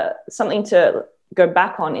something to go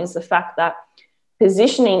back on is the fact that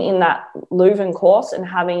positioning in that Leuven course and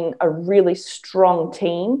having a really strong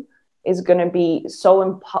team is going to be so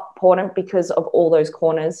important because of all those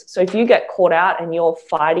corners. So if you get caught out and you're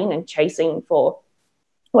fighting and chasing for,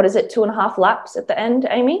 2.5 laps at the end,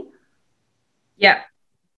 Amy? Yeah.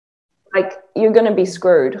 Like, you're going to be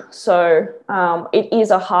screwed. So it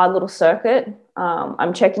is a hard little circuit.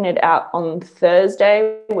 I'm checking it out on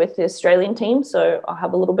Thursday with the Australian team, so I'll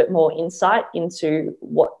have a little bit more insight into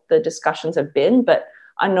what the discussions have been. But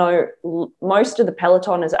I know most of the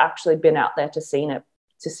peloton has actually been out there to see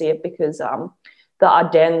it because the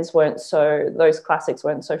Ardennes those classics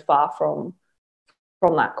weren't so far from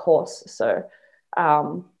that course. So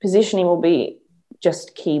positioning will be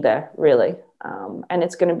just key there, really. And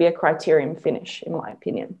it's going to be a criterium finish, in my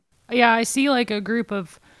opinion. Yeah, I see like a group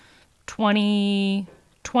of 20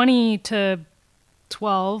 to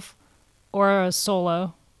 12 or a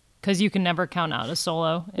solo, because you can never count out a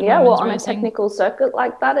solo in women's on racing. A technical circuit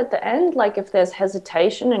like that at the end, like if there's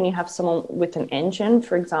hesitation and you have someone with an engine,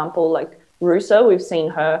 for example, like Russo, we've seen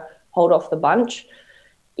her hold off the bunch.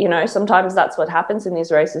 You know, sometimes that's what happens in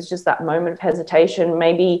these races, just that moment of hesitation.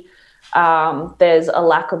 Maybe there's a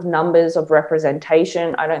lack of numbers of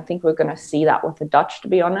representation. I don't think we're going to see that with the Dutch, to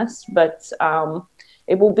be honest, but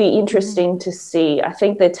it will be interesting to see. I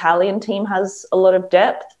think the Italian team has a lot of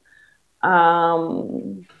depth.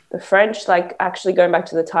 The French, like actually going back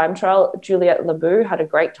to the time trial, Juliette Lebeau had a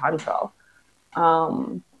great time trial.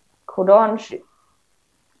 Cordon,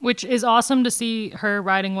 which is awesome to see her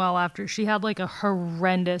riding well after she had like a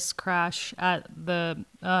horrendous crash at the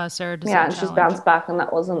Sarah Dessert and Challenge. she's bounced back, and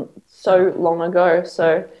that wasn't so long ago.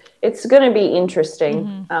 So it's going to be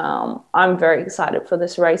interesting. I'm very excited for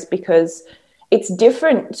this race because it's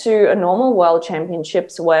different to a normal World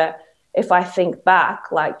Championships where, if I think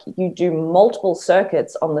back, like you do multiple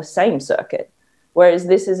circuits on the same circuit, whereas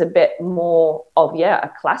this is a bit more of,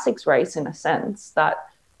 a classics race in a sense that,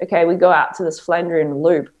 okay, we go out to this Flandrian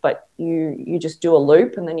loop, but you just do a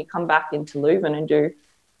loop and then you come back into Leuven and do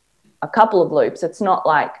a couple of loops. It's not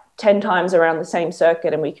like 10 times around the same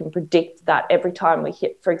circuit and we can predict that every time we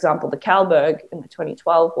hit, for example, the Kalberg in the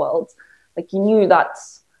 2012 Worlds, like you knew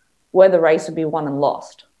that's where the race would be won and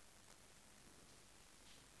lost.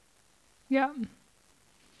 Yeah.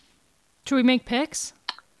 Should we make picks?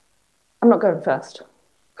 I'm not going first.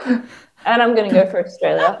 And I'm going to go for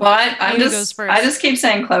Australia. Well, I just keep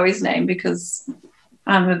saying Chloe's name because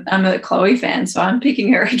I'm a Chloe fan, so I'm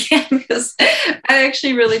picking her again because I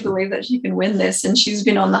actually really believe that she can win this, and she's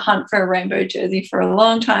been on the hunt for a rainbow jersey for a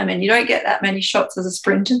long time, and you don't get that many shots as a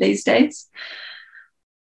sprinter these days.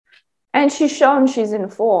 And she's shown she's in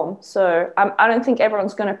form, so I don't think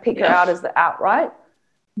everyone's going to pick her out as the outright.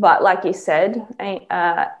 But like you said,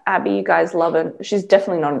 Abby, you guys love her. She's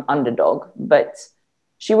definitely not an underdog, but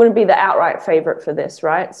she wouldn't be the outright favorite for this,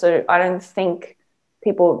 right? So I don't think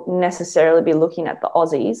people necessarily be looking at the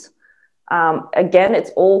Aussies. Again,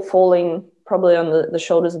 it's all falling probably on the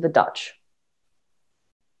shoulders of the Dutch.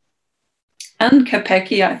 And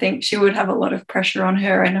Kopecky, I think she would have a lot of pressure on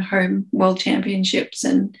her in home World Championships,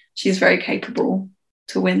 and she's very capable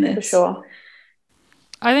to win this. For sure.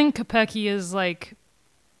 I think Kopecky is like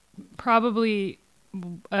probably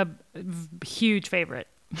a huge favorite.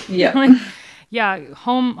 Yeah. Yeah,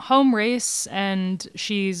 home race, and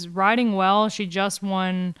she's riding well. She just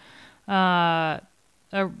won the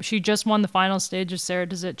final stage of Sarah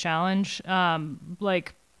Dessert Challenge.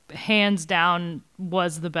 Like hands down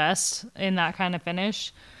was the best in that kind of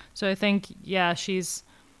finish. So I think she's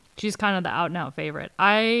kind of the out and out favorite.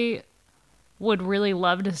 I would really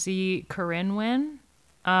love to see Corinne win.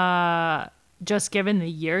 Just given the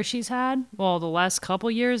year she's had, well, the last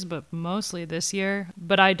couple years, but mostly this year.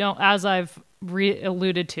 But I don't, as I've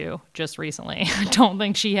alluded to just recently, I don't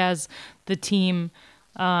think she has the team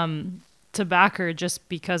to back her just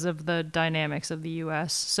because of the dynamics of the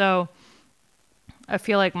U.S. So I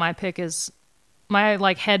feel like my head pick is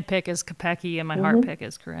Kopecky and my heart pick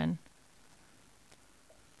is Corinne.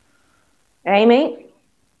 Amy?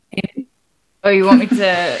 Oh, you want me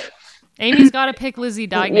to... Amy's got to pick Lizzie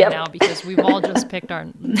Deignan now because we've all just picked our...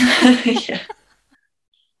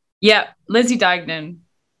 Yeah, Lizzie Deignan.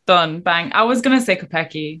 Done. Bang. I was going to say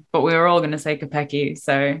Kopecky, but we were all going to say Kopecky.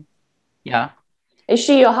 So, yeah. Is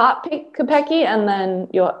she your heart pick, Kopecky? And then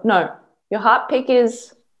your heart pick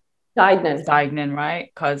is Deignan. Deignan,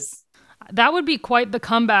 right? Because... That would be quite the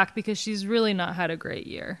comeback because she's really not had a great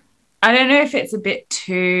year. I don't know if it's a bit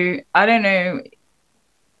too... I don't know.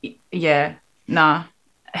 Yeah. Nah.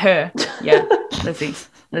 Her. Yeah.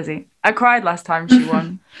 Lizzie. I cried last time she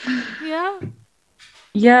won. Yeah?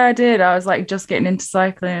 Yeah, I did. I was like just getting into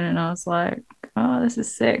cycling and I was like, oh, this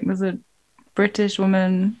is sick. There's a British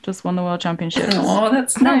woman just won the World Championships. Oh,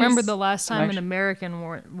 that's I don't remember the last time an American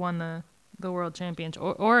won the World Championship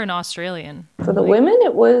or an Australian. For the women,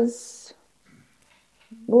 it was...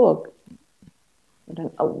 Look. I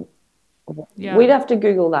don't know. Yeah. We'd have to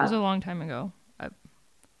Google that. It was a long time ago.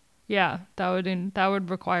 Yeah, that would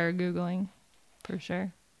require Googling for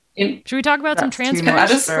sure. Should we talk about some That's too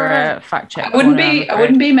transfers? much for a fact check. I wouldn't corner, I'm be. I afraid.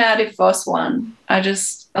 wouldn't be mad if Voss won. I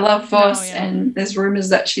love Voss, yeah. and there's rumors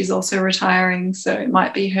that she's also retiring, so it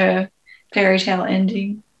might be her fairy tale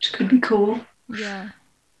ending, which could be cool. Yeah.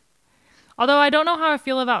 Although I don't know how I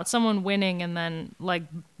feel about someone winning and then like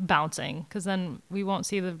bouncing, because then we won't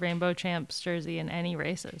see the Rainbow Champs jersey in any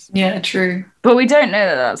races. Yeah, true. But we don't know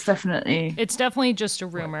that that's definitely. It's definitely just a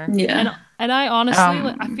rumor. Yeah. And I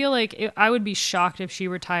honestly, I feel like I would be shocked if she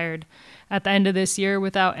retired at the end of this year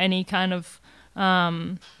without any kind of,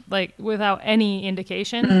 without any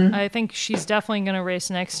indication. I think she's definitely going to race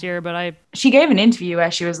next year, but She gave an interview where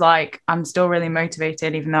she was like, "I'm still really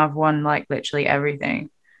motivated, even though I've won like literally everything."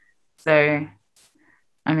 So,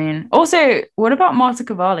 I mean, also, what about Marta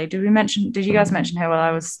Cavalli? Did you guys mention her while I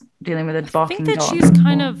was dealing with a I barking think that dog? she's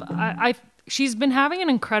kind of, she's been having an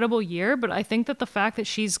incredible year, but I think that the fact that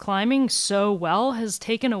she's climbing so well has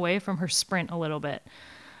taken away from her sprint a little bit.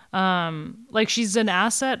 Like she's an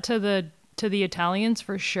asset to the Italians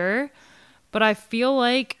for sure, but I feel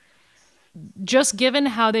like just given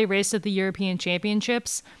how they raced at the European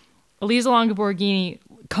Championships, Elisa Longa Borghini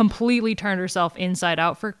completely turned herself inside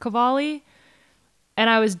out for Cavalli. And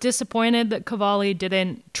I was disappointed that Cavalli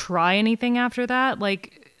didn't try anything after that.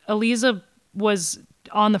 Like Elisa was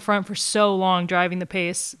on the front for so long, driving the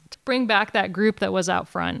pace to bring back that group that was out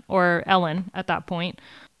front, or Ellen at that point.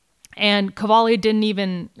 And Cavalli didn't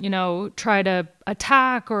even, try to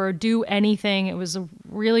attack or do anything. It was a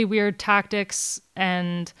really weird tactics,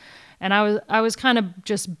 and I was kind of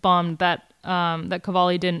just bummed that that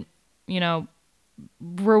Cavalli didn't,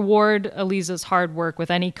 reward Elisa's hard work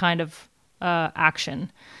with any kind of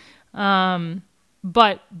action.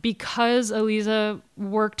 But because Elisa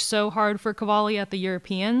worked so hard for Cavalli at the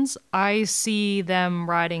Europeans, I see them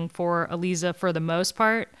riding for Elisa for the most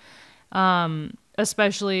part.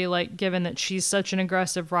 Especially like given that she's such an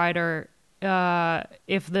aggressive rider,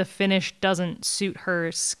 if the finish doesn't suit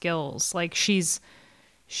her skills, like she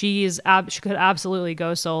could absolutely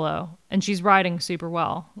go solo, and she's riding super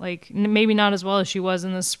well. Like maybe not as well as she was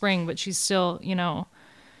in the spring, but she's still,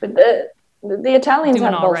 But the Italians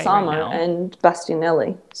doing have all right Balsamo now. and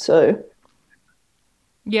Bastianelli, so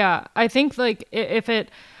Yeah, I think like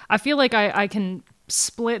I feel like I can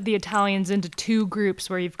split the Italians into two groups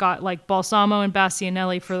where you've got like Balsamo and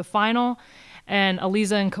Bastianelli for the final, and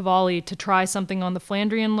Elisa and Cavalli to try something on the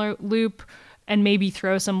Flandrian loop and maybe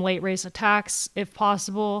throw some late race attacks if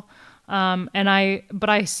possible. But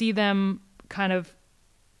I see them kind of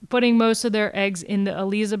putting most of their eggs in the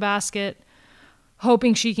Elisa basket,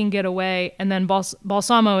 hoping she can get away, and then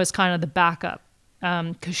Balsamo is kind of the backup.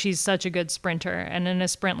 Because she's such a good sprinter. And in a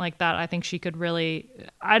sprint like that, I think she could really...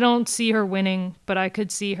 I don't see her winning, but I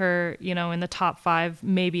could see her, in the top 5,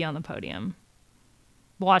 maybe on the podium.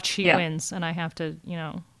 Watch she wins, and I have to,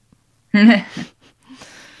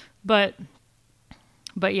 But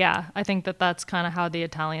yeah, I think that's kind of how the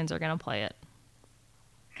Italians are going to play it.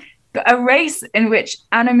 But a race in which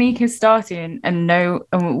Annemiek is starting and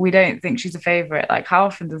we don't think she's a favourite, like how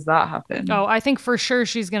often does that happen? Oh, I think for sure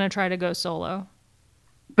she's going to try to go solo.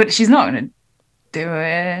 But she's not going to do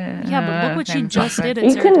it. Yeah, but look what she just did at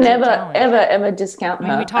you can Saratoga never, Challenge. ever discount her. I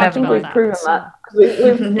mean, we talked think about we've that, proven so- that.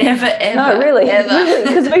 We've Never ever. no, really, ever.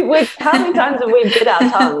 because how many times have we bit our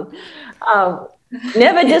tongue?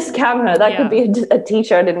 Never discount her. That could be a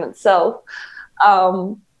T-shirt in itself.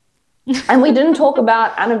 And we didn't talk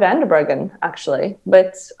about Anna van der Breggen, actually,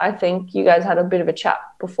 but I think you guys had a bit of a chat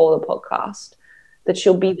before the podcast that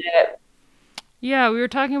she'll be there. Yeah, we were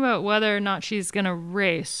talking about whether or not she's going to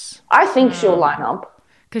race. I think she'll line up.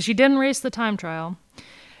 Because she didn't race the time trial.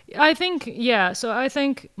 I think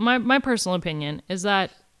my personal opinion is that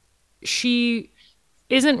she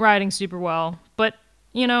isn't riding super well, but,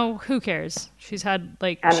 who cares? She's had,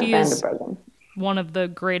 Anna she van is der Breggen. one of the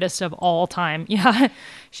greatest of all time. Yeah,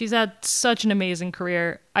 she's had such an amazing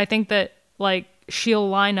career. I think that, she'll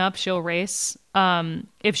line up, she'll race.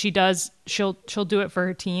 If she does, she'll do it for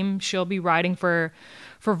her team. She'll be riding for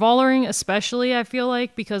Vollering, especially, I feel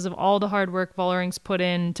like, because of all the hard work Vollering's put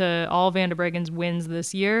into all Van der Breggen's wins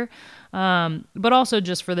this year. But also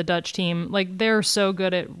just for the Dutch team. Like, they're so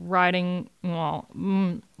good at riding,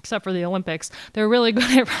 except for the Olympics. They're really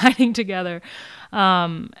good at riding together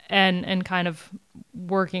and kind of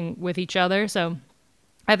working with each other. So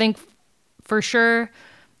I think for sure,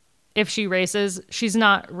 if she races, she's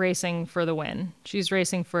not racing for the win. She's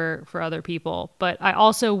racing for other people. But I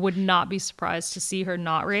also would not be surprised to see her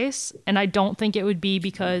not race. And I don't think it would be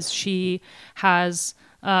because she has,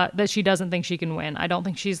 that she doesn't think she can win. I don't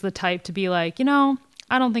think she's the type to be like,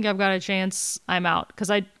 I don't think I've got a chance, I'm out.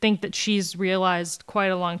 Because I think that she's realized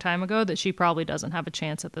quite a long time ago that she probably doesn't have a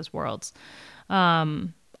chance at this Worlds.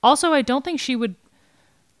 Also, I don't think she would.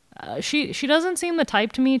 She doesn't seem the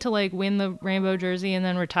type to me to like win the rainbow jersey and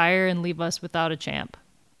then retire and leave us without a champ.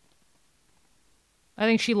 I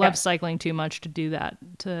think she loves cycling too much to do that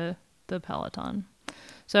to the peloton.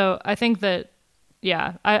 So I think that,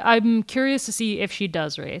 yeah, I'm curious to see if she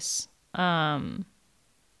does race.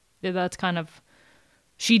 That's kind of,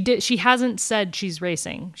 she hasn't said she's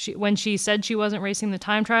racing. When she said she wasn't racing the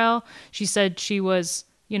time trial, she said she was,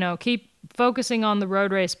 keep focusing on the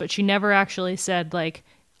road race, but she never actually said like,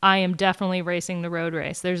 I am definitely racing the road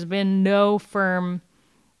race. There's been no firm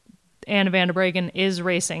Anna van der Breggen is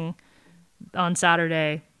racing on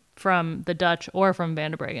Saturday from the Dutch or from Van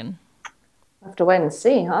der Breggen. Have to wait and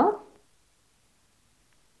see, huh?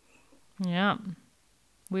 Yeah,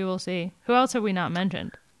 we will see. Who else have we not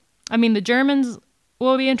mentioned? I mean, the Germans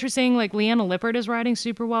will be interesting. Like Liana Lippert is riding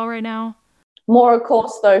super well right now. More, of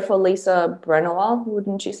course, though, for Lisa Brennauer,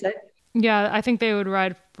 wouldn't you say? Yeah, I think they would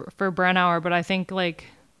ride for Brennauer, but I think like,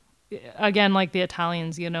 again, like the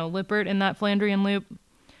Italians, Lippert in that Flandrian loop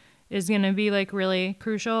is going to be like really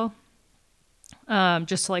crucial.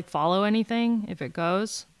 Just to like follow anything if it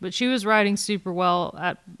goes. But she was riding super well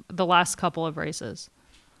at the last couple of races.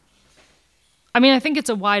 I mean, I think it's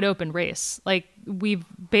a wide open race. Like we've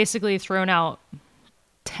basically thrown out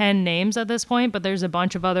 10 names at this point, but there's a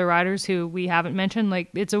bunch of other riders who we haven't mentioned. Like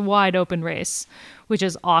it's a wide open race, which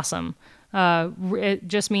is awesome. It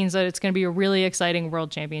just means that it's going to be a really exciting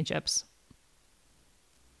World Championships.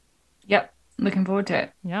 Yep. Looking forward to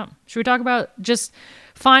it. Yeah. Should we talk about just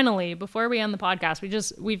finally before we end the podcast?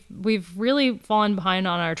 We've really fallen behind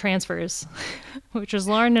on our transfers, which is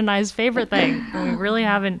Lauren and I's favorite thing. We really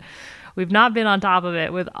haven't. We've not been on top of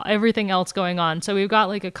it with everything else going on. So we've got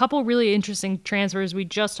like a couple really interesting transfers. We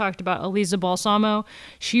just talked about Elisa Balsamo.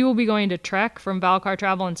 She will be going to Trek from Valcar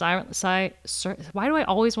Travel and why do I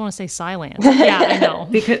always want to say Cylance? Yeah, I know.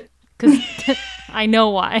 because I know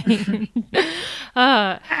why.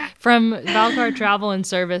 From Valcar Travel and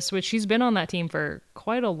Service, which she's been on that team for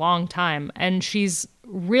quite a long time. And she's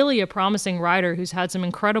really a promising rider who's had some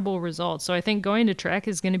incredible results. So I think going to Trek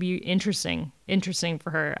is going to be interesting for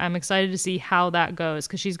her. I'm excited to see how that goes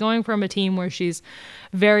because she's going from a team where she's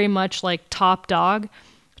very much like top dog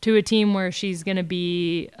to a team where she's going to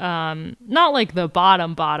be not like the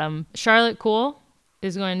bottom. Charlotte Kool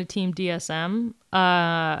is going to Team DSM.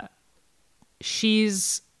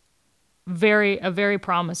 She's a very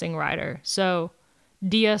promising rider. So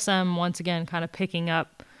DSM once again kind of picking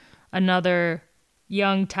up another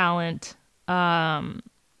young talent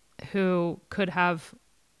who could have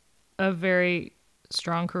a very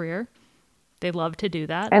strong career. They love to do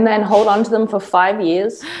that. And then hold on to them for 5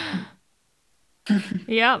 years.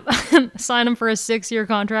 Yeah. Sign them for a 6-year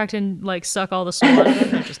contract and like suck all the soul out of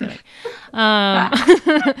it. No, just kidding.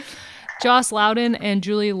 Joss Loudon and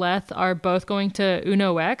Julie Leth are both going to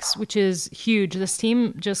Uno X, which is huge. This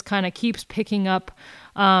team just kind of keeps picking up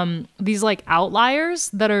these like outliers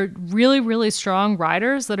that are really, really strong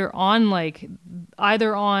riders that are on like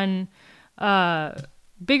either on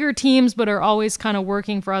bigger teams, but are always kind of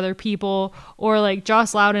working for other people, or like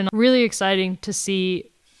Joss Loudon. Really exciting to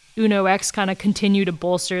see Uno X kind of continue to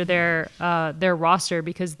bolster their roster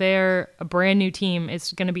because they're a brand new team.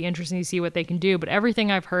 It's going to be interesting to see what they can do. But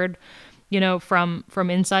everything I've heard, from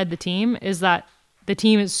inside the team is that the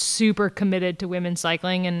team is super committed to women's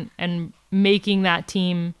cycling and making that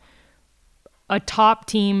team a top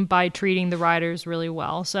team by treating the riders really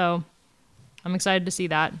well. So I'm excited to see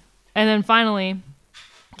that. And then finally,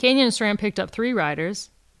 Canyon SRAM picked up 3 riders.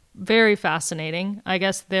 Very fascinating. I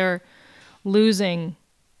guess they're losing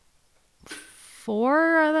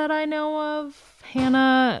 4 that I know of.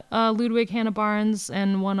 Ludwig Hannah Barnes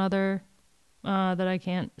and one other that I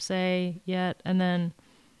can't say yet. And then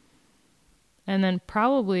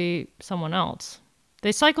probably someone else.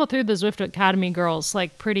 They cycle through the Zwift Academy girls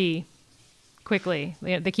like pretty quickly.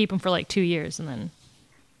 They keep them for like 2 years and then.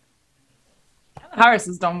 Harris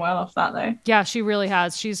has done well off that though. Yeah, she really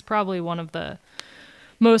has. She's probably one of the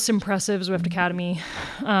most impressive Zwift Academy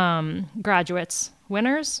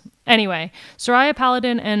winners. Anyway, Soraya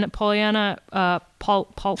Paladin and Paulina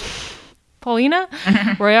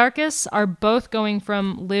Royarkis are both going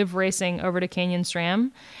from Live Racing over to Canyon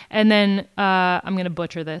SRAM. And then I'm going to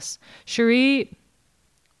butcher this. Cherie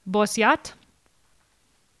Bossiat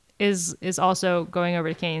is also going over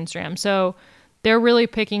to Canyon SRAM. So they're really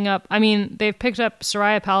picking up. I mean, they've picked up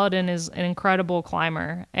Soraya Paladin is an incredible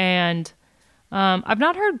climber. And I've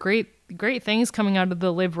not heard great things coming out of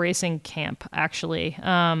the Live Racing camp, actually.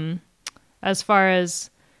 as far as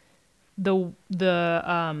the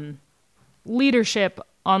leadership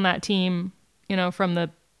on that team, from the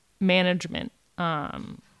management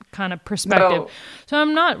kind of perspective. Well, so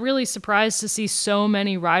I'm not really surprised to see so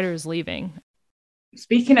many riders leaving.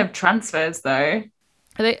 speaking of transfers, though,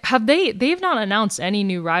 They've not announced any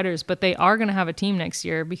new riders, but they are going to have a team next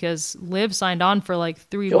year because Liv signed on for like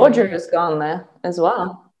 3 more Georgia years. has gone there as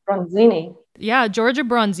well. Bronzini. Yeah, Georgia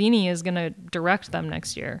Bronzini is going to direct them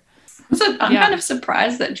next year. I'm kind of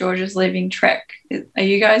surprised that Georgia's leaving Trek. Are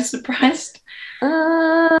you guys surprised?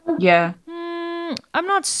 yeah. I'm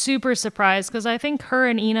not super surprised because I think her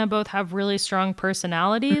and Ina both have really strong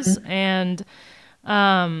personalities, and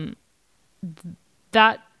that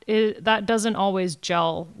doesn't always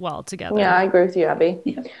gel well together. Yeah, I agree with you, Abby.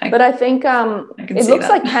 Yeah, but I think it looks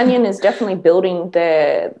like Canyon is definitely building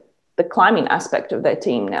the climbing aspect of their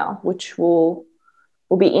team now, which will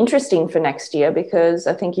be interesting for next year, because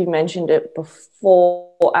I think you've mentioned it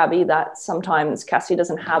before, Abby, that sometimes Cassie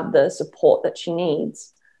doesn't have the support that she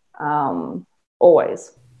needs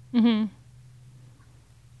always. Mm-hmm.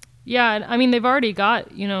 Yeah, I mean, they've already got,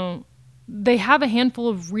 they have a handful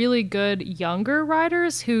of really good younger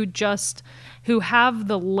riders who have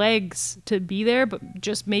the legs to be there, but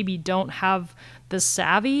just maybe don't have the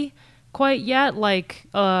savvy quite yet. Like,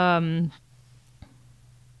 wow,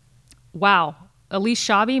 Elise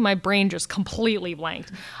Chabi, my brain just completely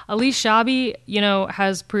blanked. Elise Chabi,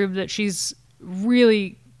 has proved that she's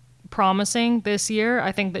really promising this year.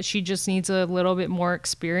 I think that she just needs a little bit more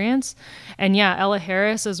experience. And yeah, Ella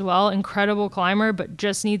Harris as well, incredible climber, but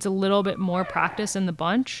just needs a little bit more practice in the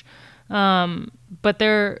bunch. But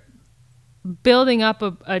they're building up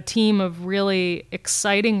a team of really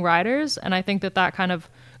exciting riders, and I think that kind of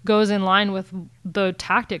goes in line with the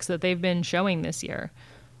tactics that they've been showing this year.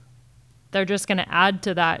 They're just going to add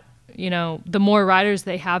to that, the more riders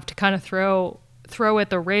they have to kind of throw at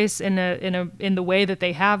the race in the way that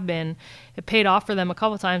they have been. It paid off for them a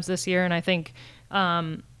couple times this year, and I think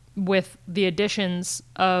with the additions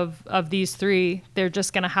of these three, they're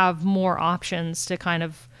just going to have more options to kind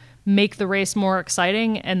of make the race more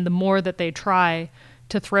exciting, and the more that they try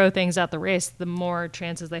to throw things at the race, the more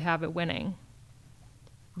chances they have at winning.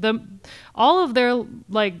 All of their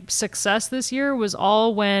success this year was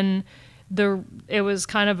all when it was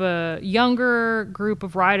kind of a younger group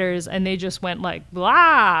of riders, and they just went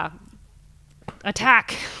blah,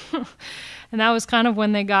 attack. And that was kind of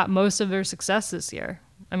when they got most of their success this year.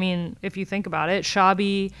 I mean, if you think about it,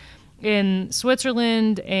 Chabi in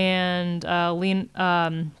Switzerland and Alina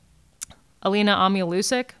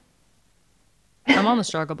Amialusik. I'm on the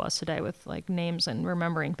struggle bus today with names and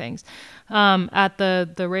remembering things. At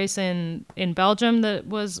the race in Belgium that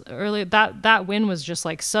was earlier, that win was just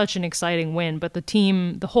such an exciting win. But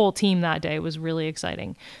the whole team that day was really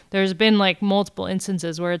exciting. There's been multiple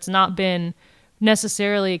instances where it's not been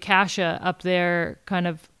necessarily Kasia up there kind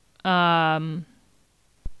of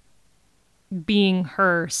being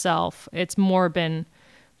herself. It's more been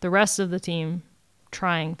the rest of the team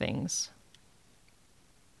trying things.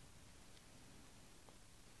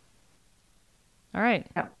 All right.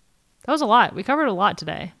 Yeah. That was a lot. We covered a lot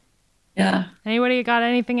today. Yeah. Anybody got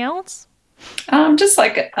anything else? Just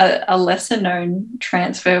a lesser known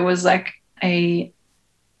transfer was a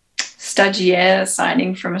stagiaire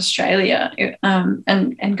signing from Australia,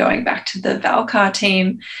 and going back to the Valcar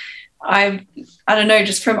team. I don't know,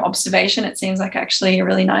 just from observation, it seems like actually a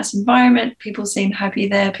really nice environment. People seem happy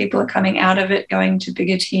there. People are coming out of it, going to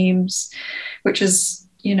bigger teams, which is,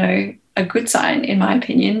 a good sign, in my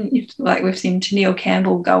opinion. We've seen Tennille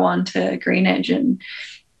Campbell go on to Green Edge and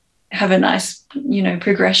have a nice,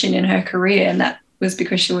 progression in her career, and that was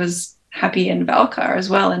because she was happy in Valcar as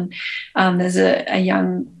well. And there's a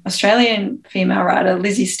young Australian female rider,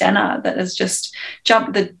 Lizzie Stannard, that has just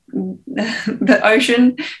jumped the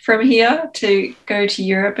ocean from here to go to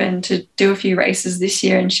Europe and to do a few races this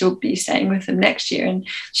year, and she'll be staying with them next year. And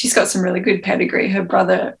she's got some really good pedigree. Her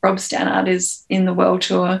brother Rob Stannard is in the World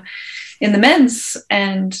Tour in the men's,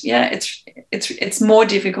 and yeah, it's more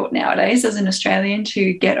difficult nowadays as an Australian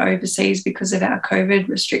to get overseas because of our COVID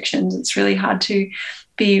restrictions. It's really hard to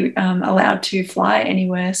be allowed to fly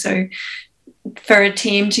anywhere. So for a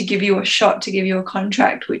team to give you a shot, to give you a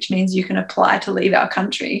contract, which means you can apply to leave our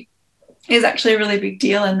country, is actually a really big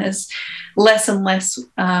deal. And there's less and less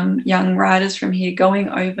young riders from here going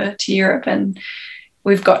over to Europe. And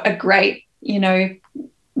we've got a great,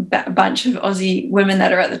 bunch of Aussie women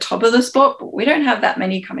that are at the top of the sport, but we don't have that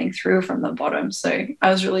many coming through from the bottom. So I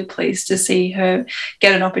was really pleased to see her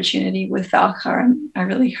get an opportunity with Valcar, and I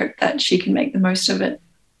really hope that she can make the most of it.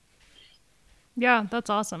 Yeah, that's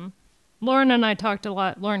awesome. Lauren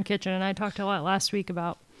Kitchen and I talked a lot last week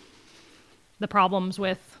about the problems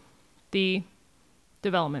with the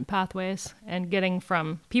development pathways and getting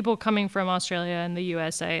from people coming from Australia and the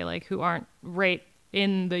USA, like who aren't right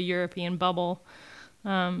in the European bubble,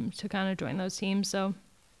 to kind of join those teams. So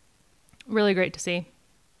really great to see.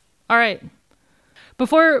 All right.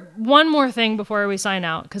 One more thing before we sign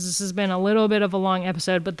out, because this has been a little bit of a long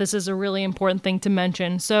episode, but this is a really important thing to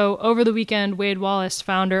mention. So over the weekend, Wade Wallace,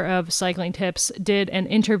 founder of Cycling Tips, did an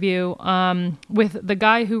interview with the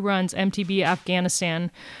guy who runs MTB Afghanistan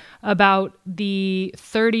about the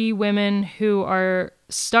 30 women who are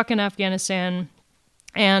stuck in Afghanistan,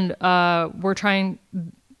 and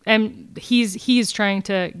he's trying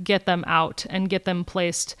to get them out and get them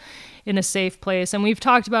placed in a safe place. And we've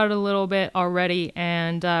talked about it a little bit already,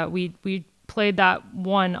 and we played that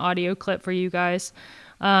one audio clip for you guys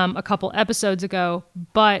a couple episodes ago,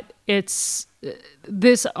 but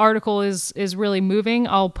this article is really moving.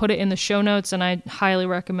 I'll put it in the show notes, and I highly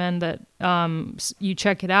recommend that you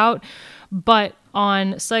check it out. But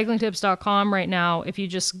on cyclingtips.com right now, if you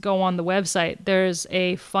just go on the website, there's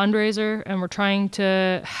a fundraiser, and we're trying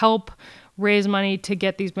to help raise money to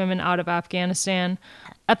get these women out of Afghanistan.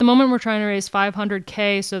 At the moment, we're trying to raise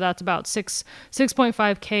 $500K, so that's about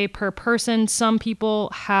 $6.5K per person. Some people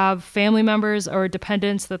have family members or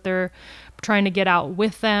dependents that they're trying to get out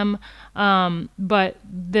with them. But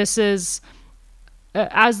this is,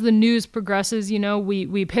 as the news progresses,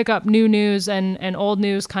 we pick up new news and old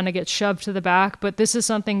news kind of gets shoved to the back. But this is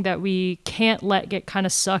something that we can't let get kind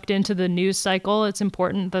of sucked into the news cycle. It's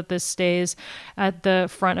important that this stays at the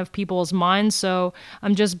front of people's minds. So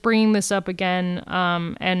I'm just bringing this up again.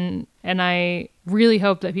 And I really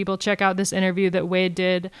hope that people check out this interview that Wade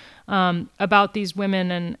did about these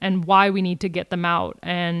women and why we need to get them out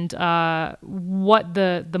and what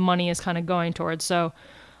the money is kind of going towards. So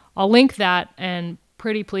I'll link that, and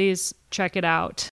pretty please check it out.